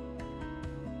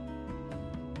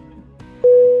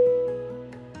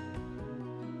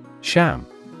 Sham.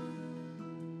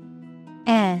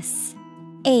 S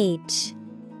H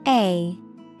A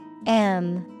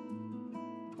M.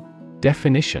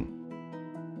 Definition: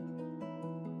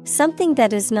 Something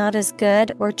that is not as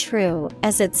good or true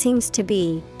as it seems to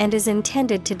be and is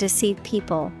intended to deceive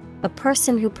people. A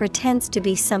person who pretends to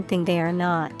be something they are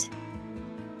not.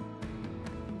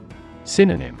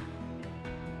 Synonym: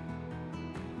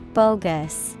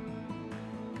 Bogus,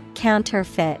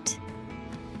 counterfeit,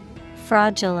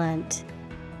 fraudulent.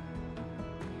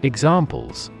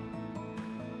 Examples: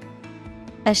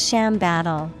 A sham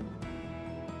battle.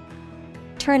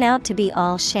 Turn out to be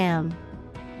all sham.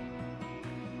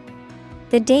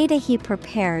 The data he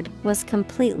prepared was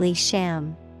completely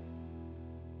sham.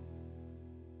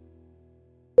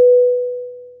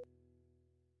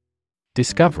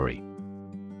 Discovery.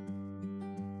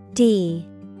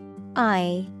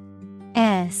 Discovery.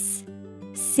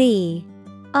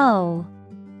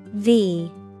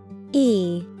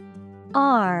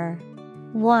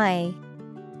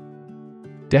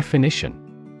 Definition: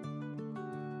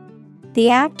 The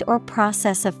act or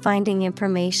process of finding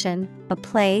information, a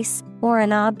place, or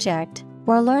an object,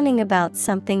 or learning about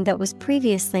something that was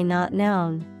previously not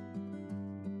known.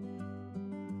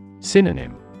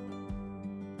 Synonym: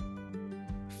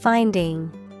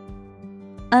 Finding,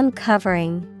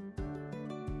 uncovering,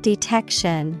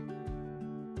 detection.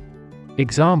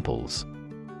 Examples: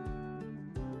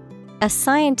 A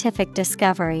scientific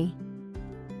discovery.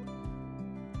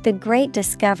 The great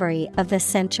discovery of the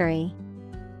century.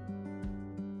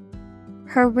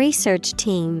 Her research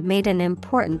team made an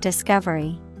important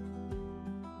discovery.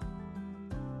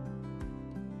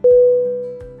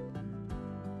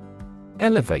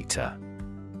 Elevator.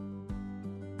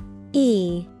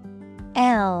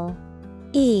 ELEVATOR.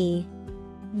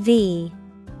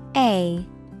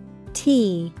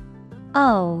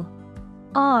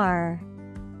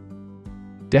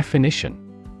 Definition: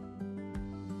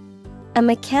 A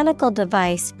mechanical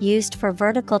device used for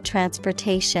vertical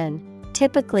transportation,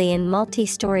 typically in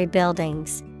multi-story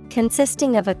buildings,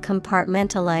 consisting of a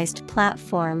compartmentalized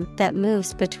platform that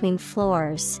moves between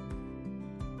floors.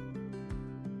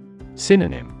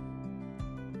 Synonym: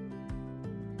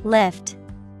 Lift,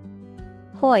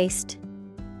 hoist.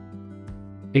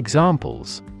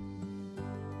 Examples: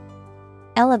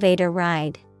 Elevator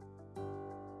ride.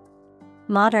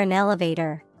 Modern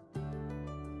elevator.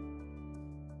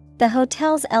 The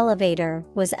hotel's elevator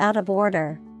was out of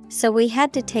order, so we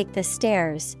had to take the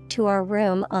stairs to our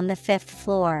room on the 5th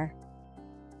floor.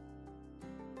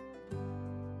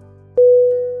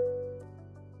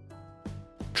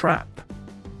 Trap.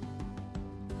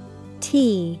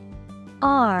 TRAP.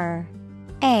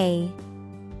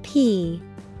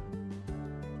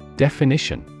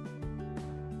 Definition: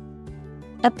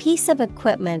 A piece of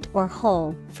equipment or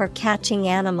hole for catching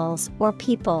animals or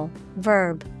people.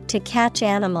 Verb, to catch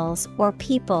animals or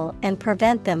people and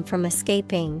prevent them from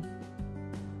escaping.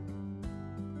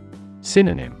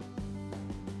 Synonym: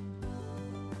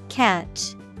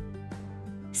 Catch,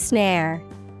 snare,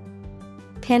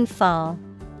 pinfall.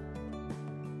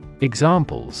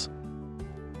 Examples: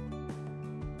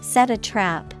 Set a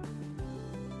trap.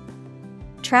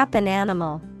 Trap an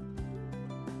animal.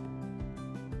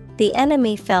 The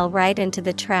enemy fell right into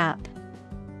the trap.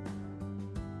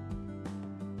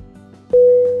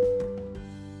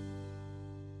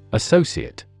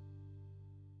 Associate.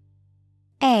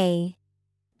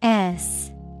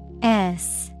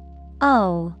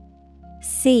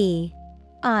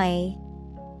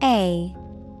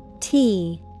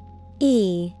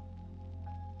 ASSOCIATE.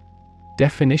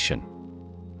 Definition: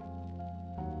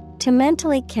 To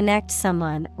mentally connect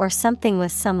someone or something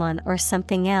with someone or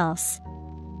something else.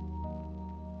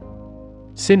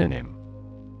 Synonym: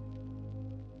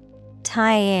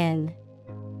 Tie in,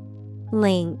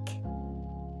 link,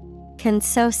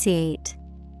 consociate.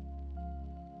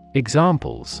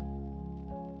 Examples: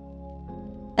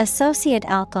 Associate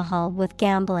alcohol with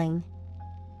gambling.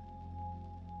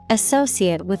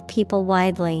 Associate with people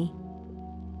widely.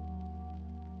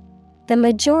 The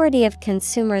majority of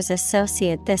consumers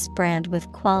associate this brand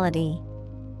with quality.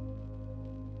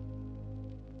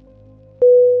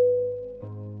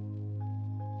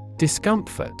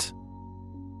 Discomfort.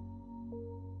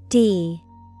 DISCOMFORT.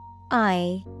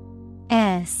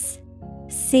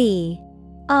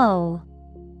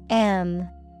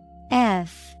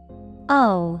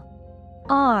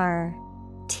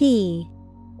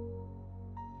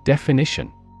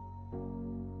 Definition: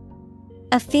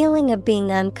 A feeling of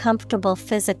being uncomfortable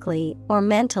physically or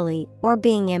mentally or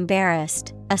being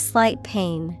embarrassed, a slight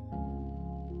pain.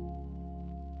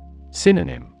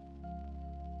 Synonym: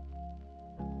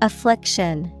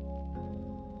 Affliction,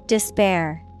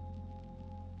 despair,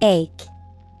 ache.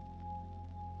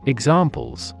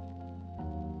 Examples: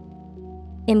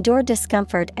 Endure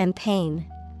discomfort and pain.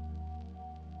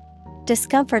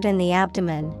 Discomfort in the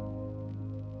abdomen.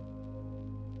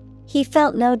 He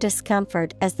felt no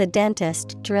discomfort as the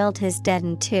dentist drilled his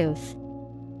deadened tooth.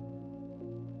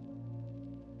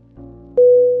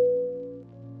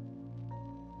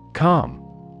 Calm.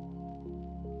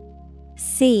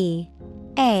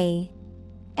 CALM.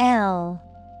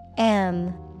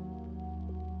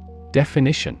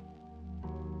 Definition: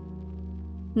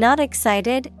 Not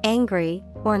excited, angry,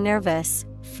 or nervous,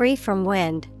 free from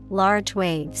wind, large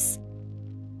waves.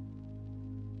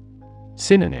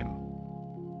 Synonym: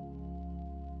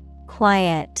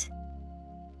 Quiet,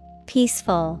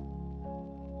 peaceful,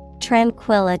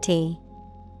 tranquility.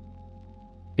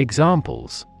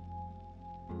 Examples: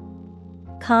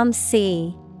 Calm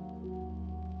sea.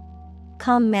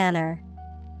 Calm manner.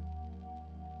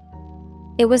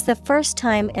 It was the first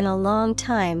time in a long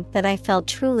time that I felt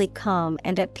truly calm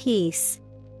and at peace.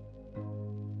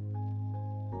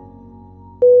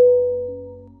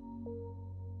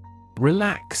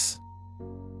 Relax.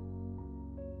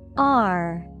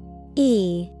 R-E-L-A-X.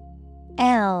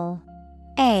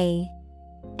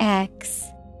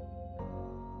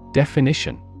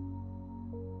 Definition: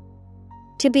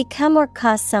 to become or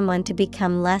cause someone to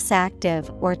become less active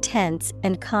or tense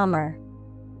and calmer.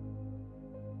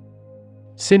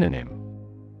 Synonym: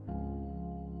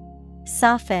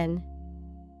 Soften,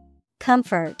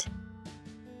 comfort,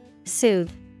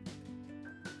 soothe.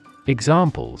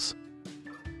 Examples: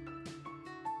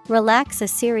 Relax a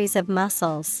series of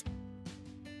muscles.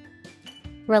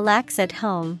 Relax at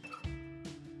home.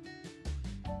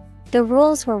 The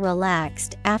rules were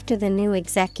relaxed after the new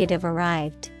executive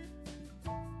arrived.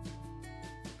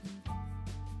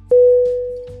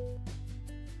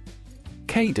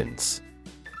 Cadence.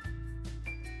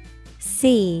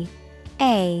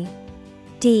 C-A-D-E-N-C-E.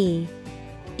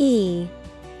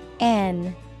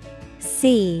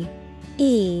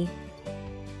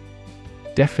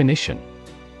 Definition: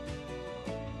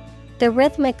 the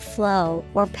rhythmic flow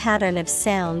or pattern of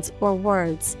sounds or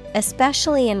words,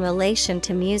 especially in relation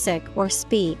to music or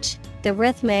speech, the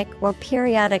rhythmic or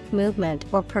periodic movement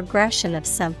or progression of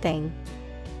something.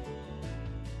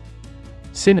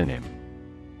 Synonym: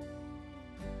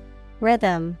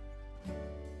 Rhythm,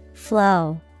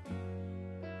 flow,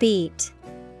 beat.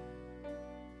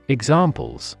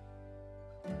 Examples: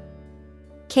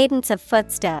 Cadence of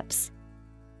footsteps.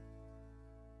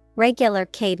 Regular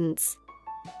cadence.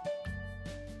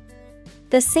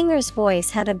 The singer's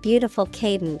voice had a beautiful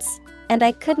cadence, and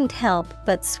I couldn't help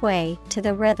but sway to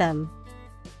the rhythm.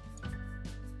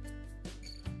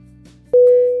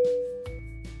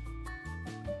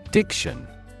 Diction.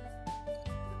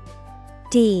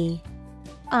 D-I-C-T-I-O-N.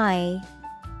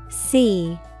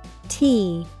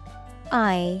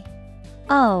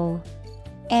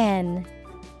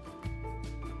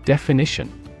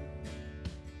 Definition: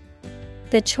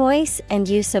 the choice and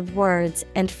use of words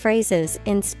and phrases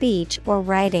in speech or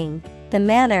writing, the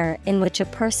manner in which a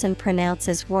person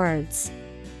pronounces words.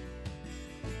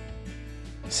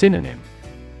 Synonym: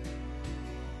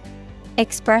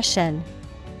 expression,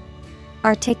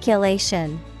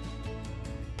 articulation,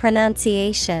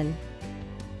 pronunciation.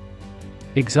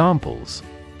 Examples: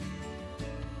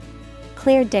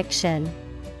 clear diction,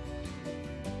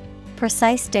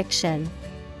 precise diction.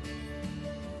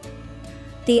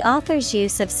 The author's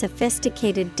use of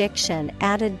sophisticated diction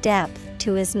added depth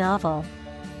to his novel.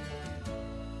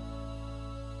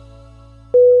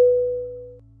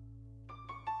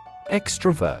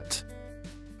 Extrovert.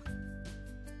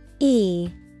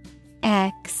 E-X-T-R-O-V-E-R-T.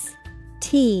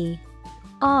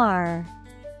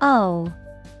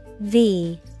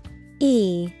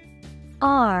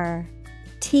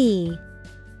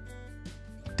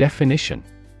 Definition: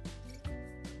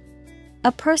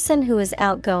 a person who is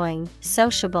outgoing,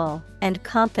 sociable, and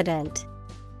confident.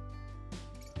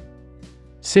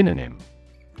 Synonym: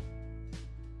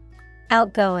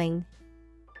 outgoing,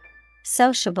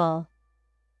 sociable,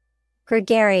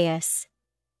 gregarious.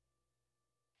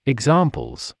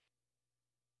 Examples: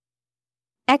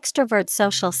 extrovert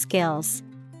social skills.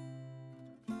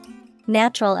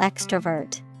 Natural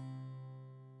extrovert.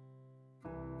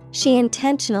 She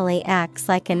intentionally acts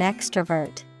like an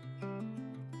extrovert.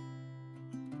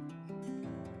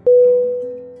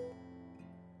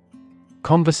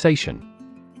 Conversation.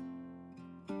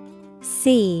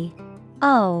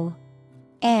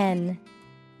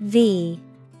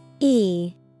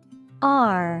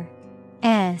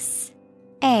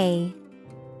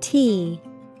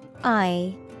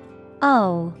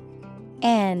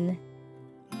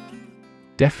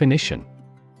 Definition: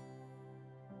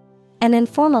 an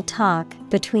informal talk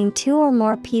between two or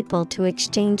more people to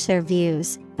exchange their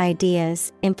views,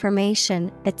 ideas,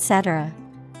 information, etc.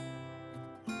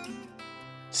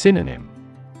 Synonym: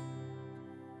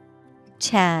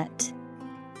 chat,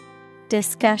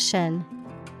 discussion,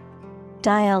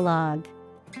 dialogue.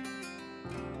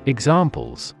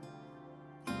 Examples: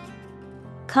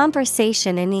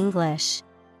 conversation in English.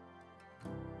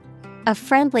 A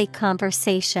friendly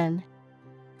conversation.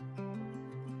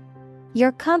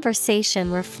 Your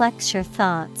conversation reflects your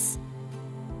thoughts.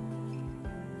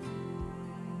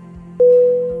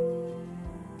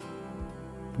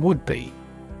 Would-be.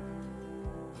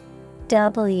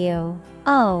 W-O-U-L-D-B-E.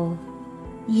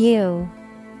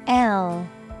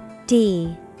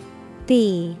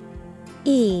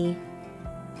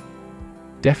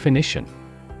 Definition: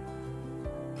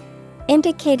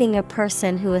 Indicating a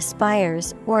person who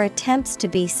aspires or attempts to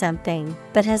be something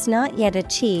but has not yet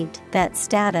achieved that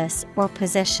status or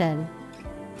position.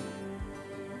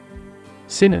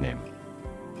 Synonym: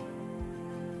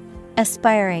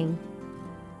 Aspiring,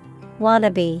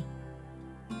 wannabe,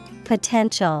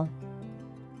 potential.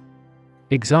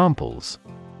 Examples: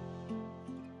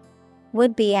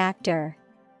 Would-be actor,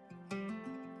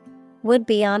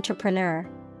 would-be entrepreneur.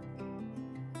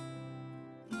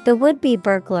 The would-be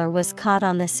burglar was caught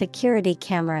on the security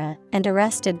camera and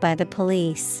arrested by the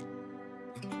police.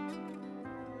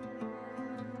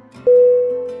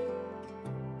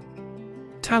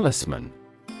 Talisman.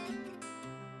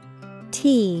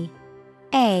 T-A-L-I-S-M-A-N.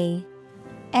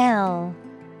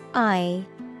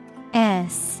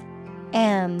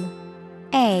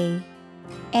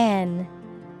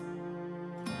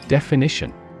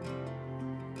 Definition: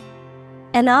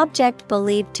 An object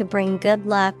believed to bring good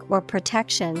luck or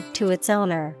protection to its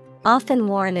owner, often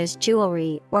worn as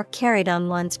jewelry or carried on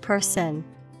one's person.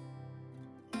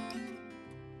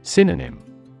 Synonym: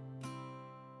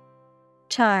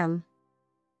 Charm,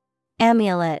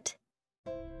 amulet,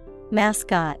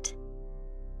 mascot.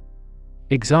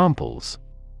 Examples: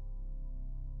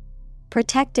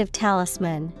 Protective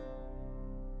talisman,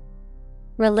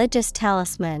 religious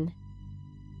talisman.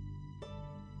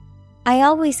 I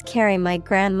always carry my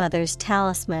grandmother's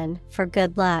talisman for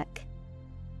good luck.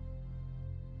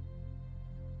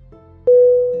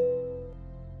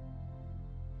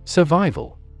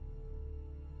 Survival.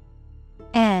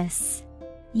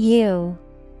 S-U-R-V-I-V-A-L.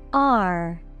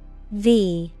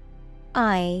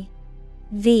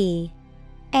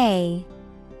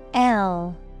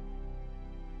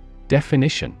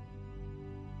 Definition: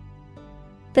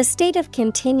 The state of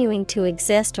continuing to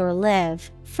exist or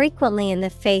live, frequently in the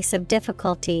face of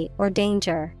difficulty or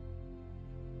danger.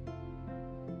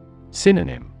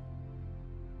 Synonym: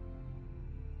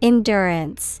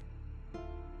 Endurance,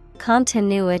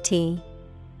 continuity.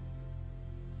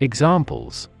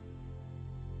 Examples: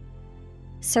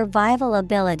 Survival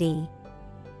ability,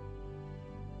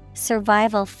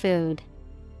 survival food.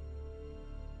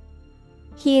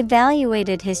 He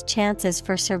evaluated his chances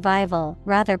for survival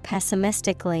rather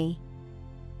pessimistically.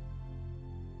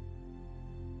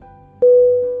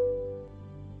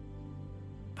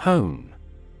 Hone.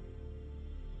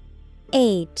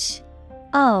 H-O-N-E.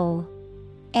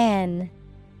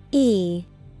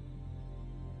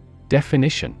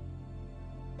 Definition: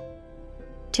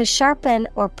 To sharpen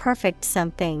or perfect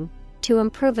something, to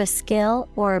improve a skill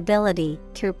or ability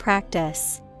through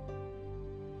practice.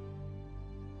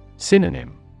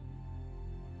 Synonym: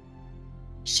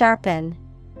 Sharpen,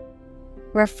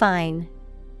 refine,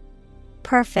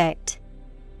 perfect.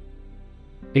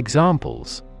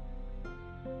 Examples: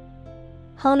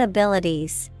 Hone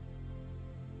abilities,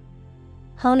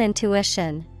 hone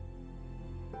intuition.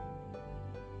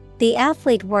 The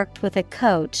athlete worked with a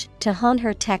coach to hone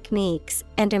her techniques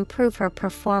and improve her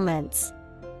performance.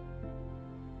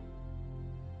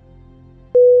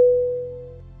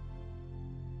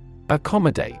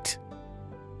 Accommodate.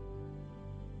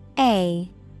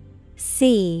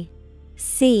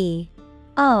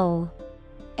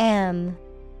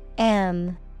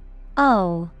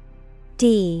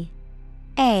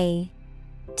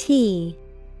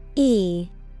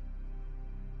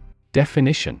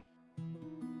 Definition: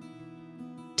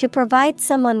 To provide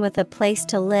someone with a place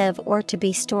to live or to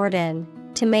be stored in,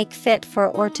 to make fit for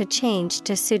or to change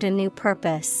to suit a new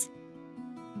purpose.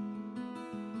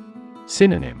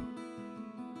 Synonym: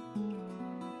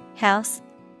 House,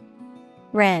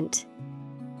 rent,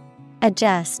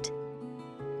 adjust.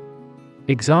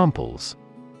 Examples: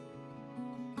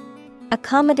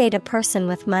 Accommodate a person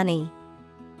with money.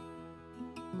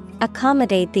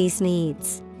 Accommodate these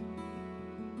needs.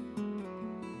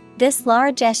 This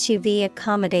large SUV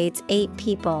accommodates 8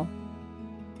 people.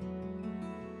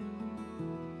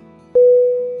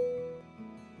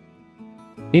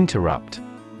 Interrupt.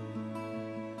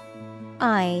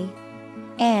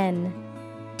 I-N-T-E-R-R-U-P-T.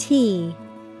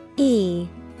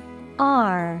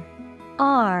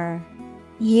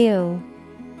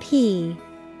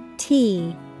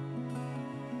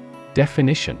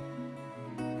 Definition: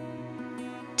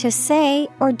 To say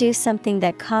or do something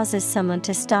that causes someone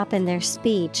to stop in their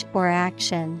speech or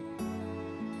action.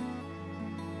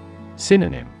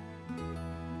 Synonym: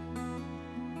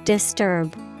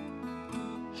 Disturb,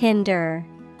 hinder,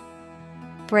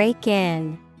 break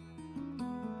in.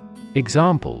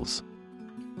 Examples: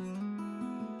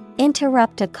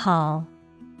 Interrupt a call.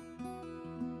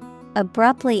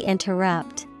 Abruptly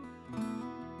interrupt.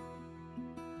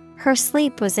 Her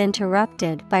sleep was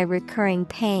interrupted by recurring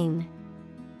pain.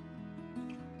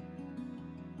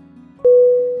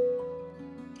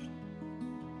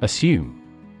 Assume.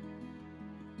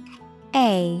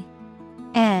 A-S-S-U-M-E.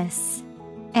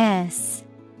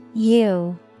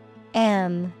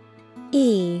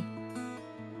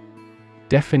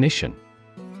 Definition.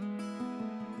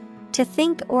 To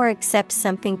think or accept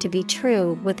something to be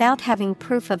true without having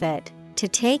proof of it, to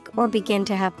take or begin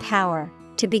to have power,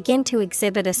 to begin to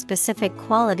exhibit a specific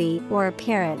quality or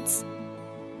appearance.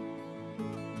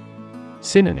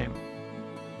 Synonym.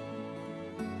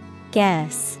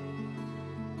 Guess,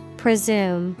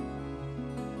 presume,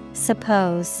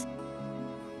 suppose.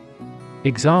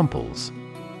 Examples.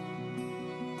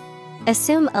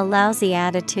 Assume a lousy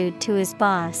attitude to his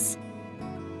boss.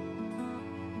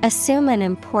 Assume an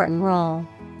important role.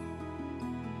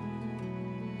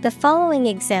 The following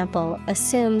example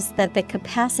assumes that the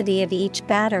capacity of each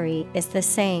battery is the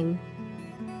same.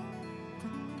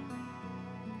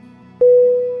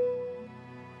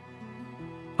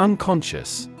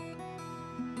 Unconscious.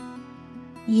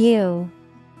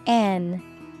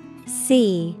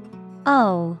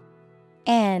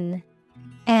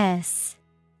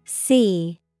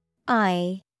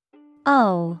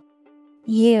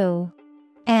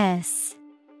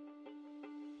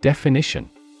 Definition.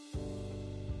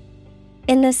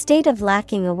 In the state of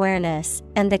lacking awareness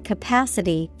and the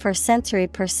capacity for sensory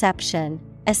perception,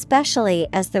 especially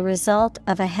as the result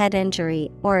of a head injury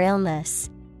or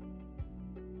illness.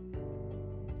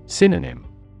 Synonym.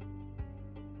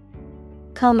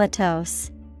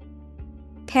 Comatose,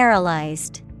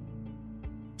 paralyzed,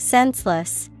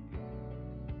 senseless.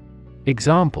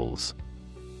 Examples.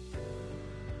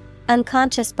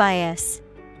 Unconscious bias.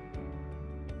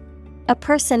 A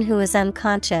person who is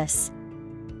unconscious.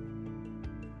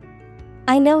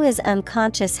 I know his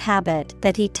unconscious habit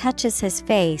that he touches his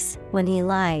face when he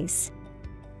lies.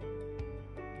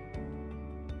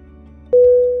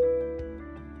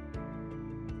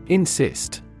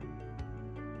 Insist.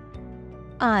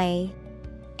 I-N-S-I-S-T.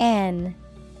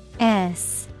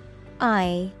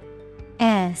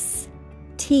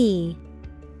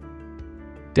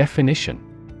 Definition.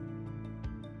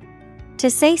 To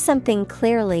say something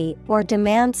clearly or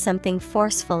demand something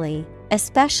forcefully,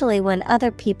 especially when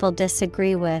other people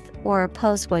disagree with or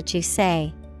oppose what you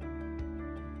say.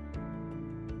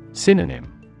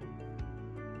 Synonym.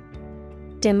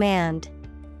 Demand,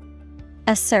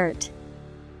 assert,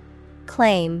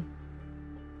 claim.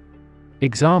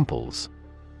 Examples.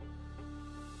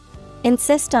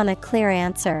 Insist on a clear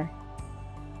answer.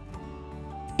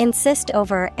 Insist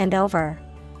over and over.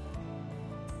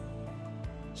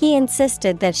 He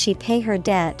insisted that she pay her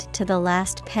debt to the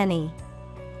last penny.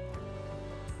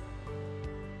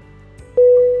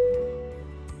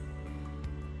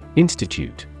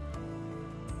 Institute.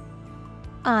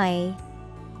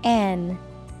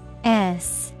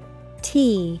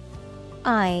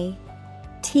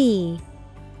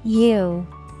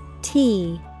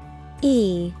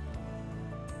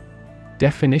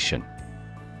 Definition.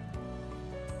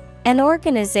 An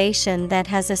organization that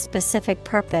has a specific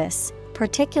purpose,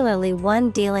 particularly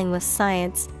one dealing with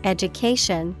science,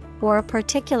 education, or a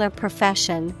particular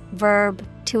profession. Verb,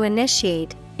 to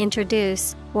initiate,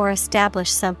 introduce, or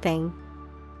establish something.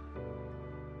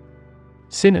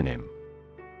 Synonym.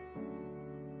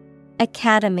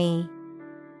 Academy,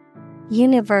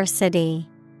 university,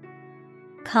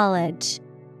 college.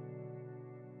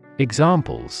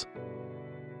 Examples.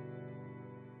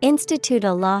 Institute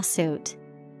a lawsuit.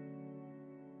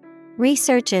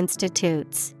 Research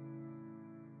institutes.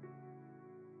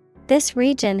 This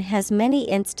region has many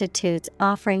institutes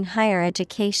offering higher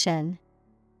education.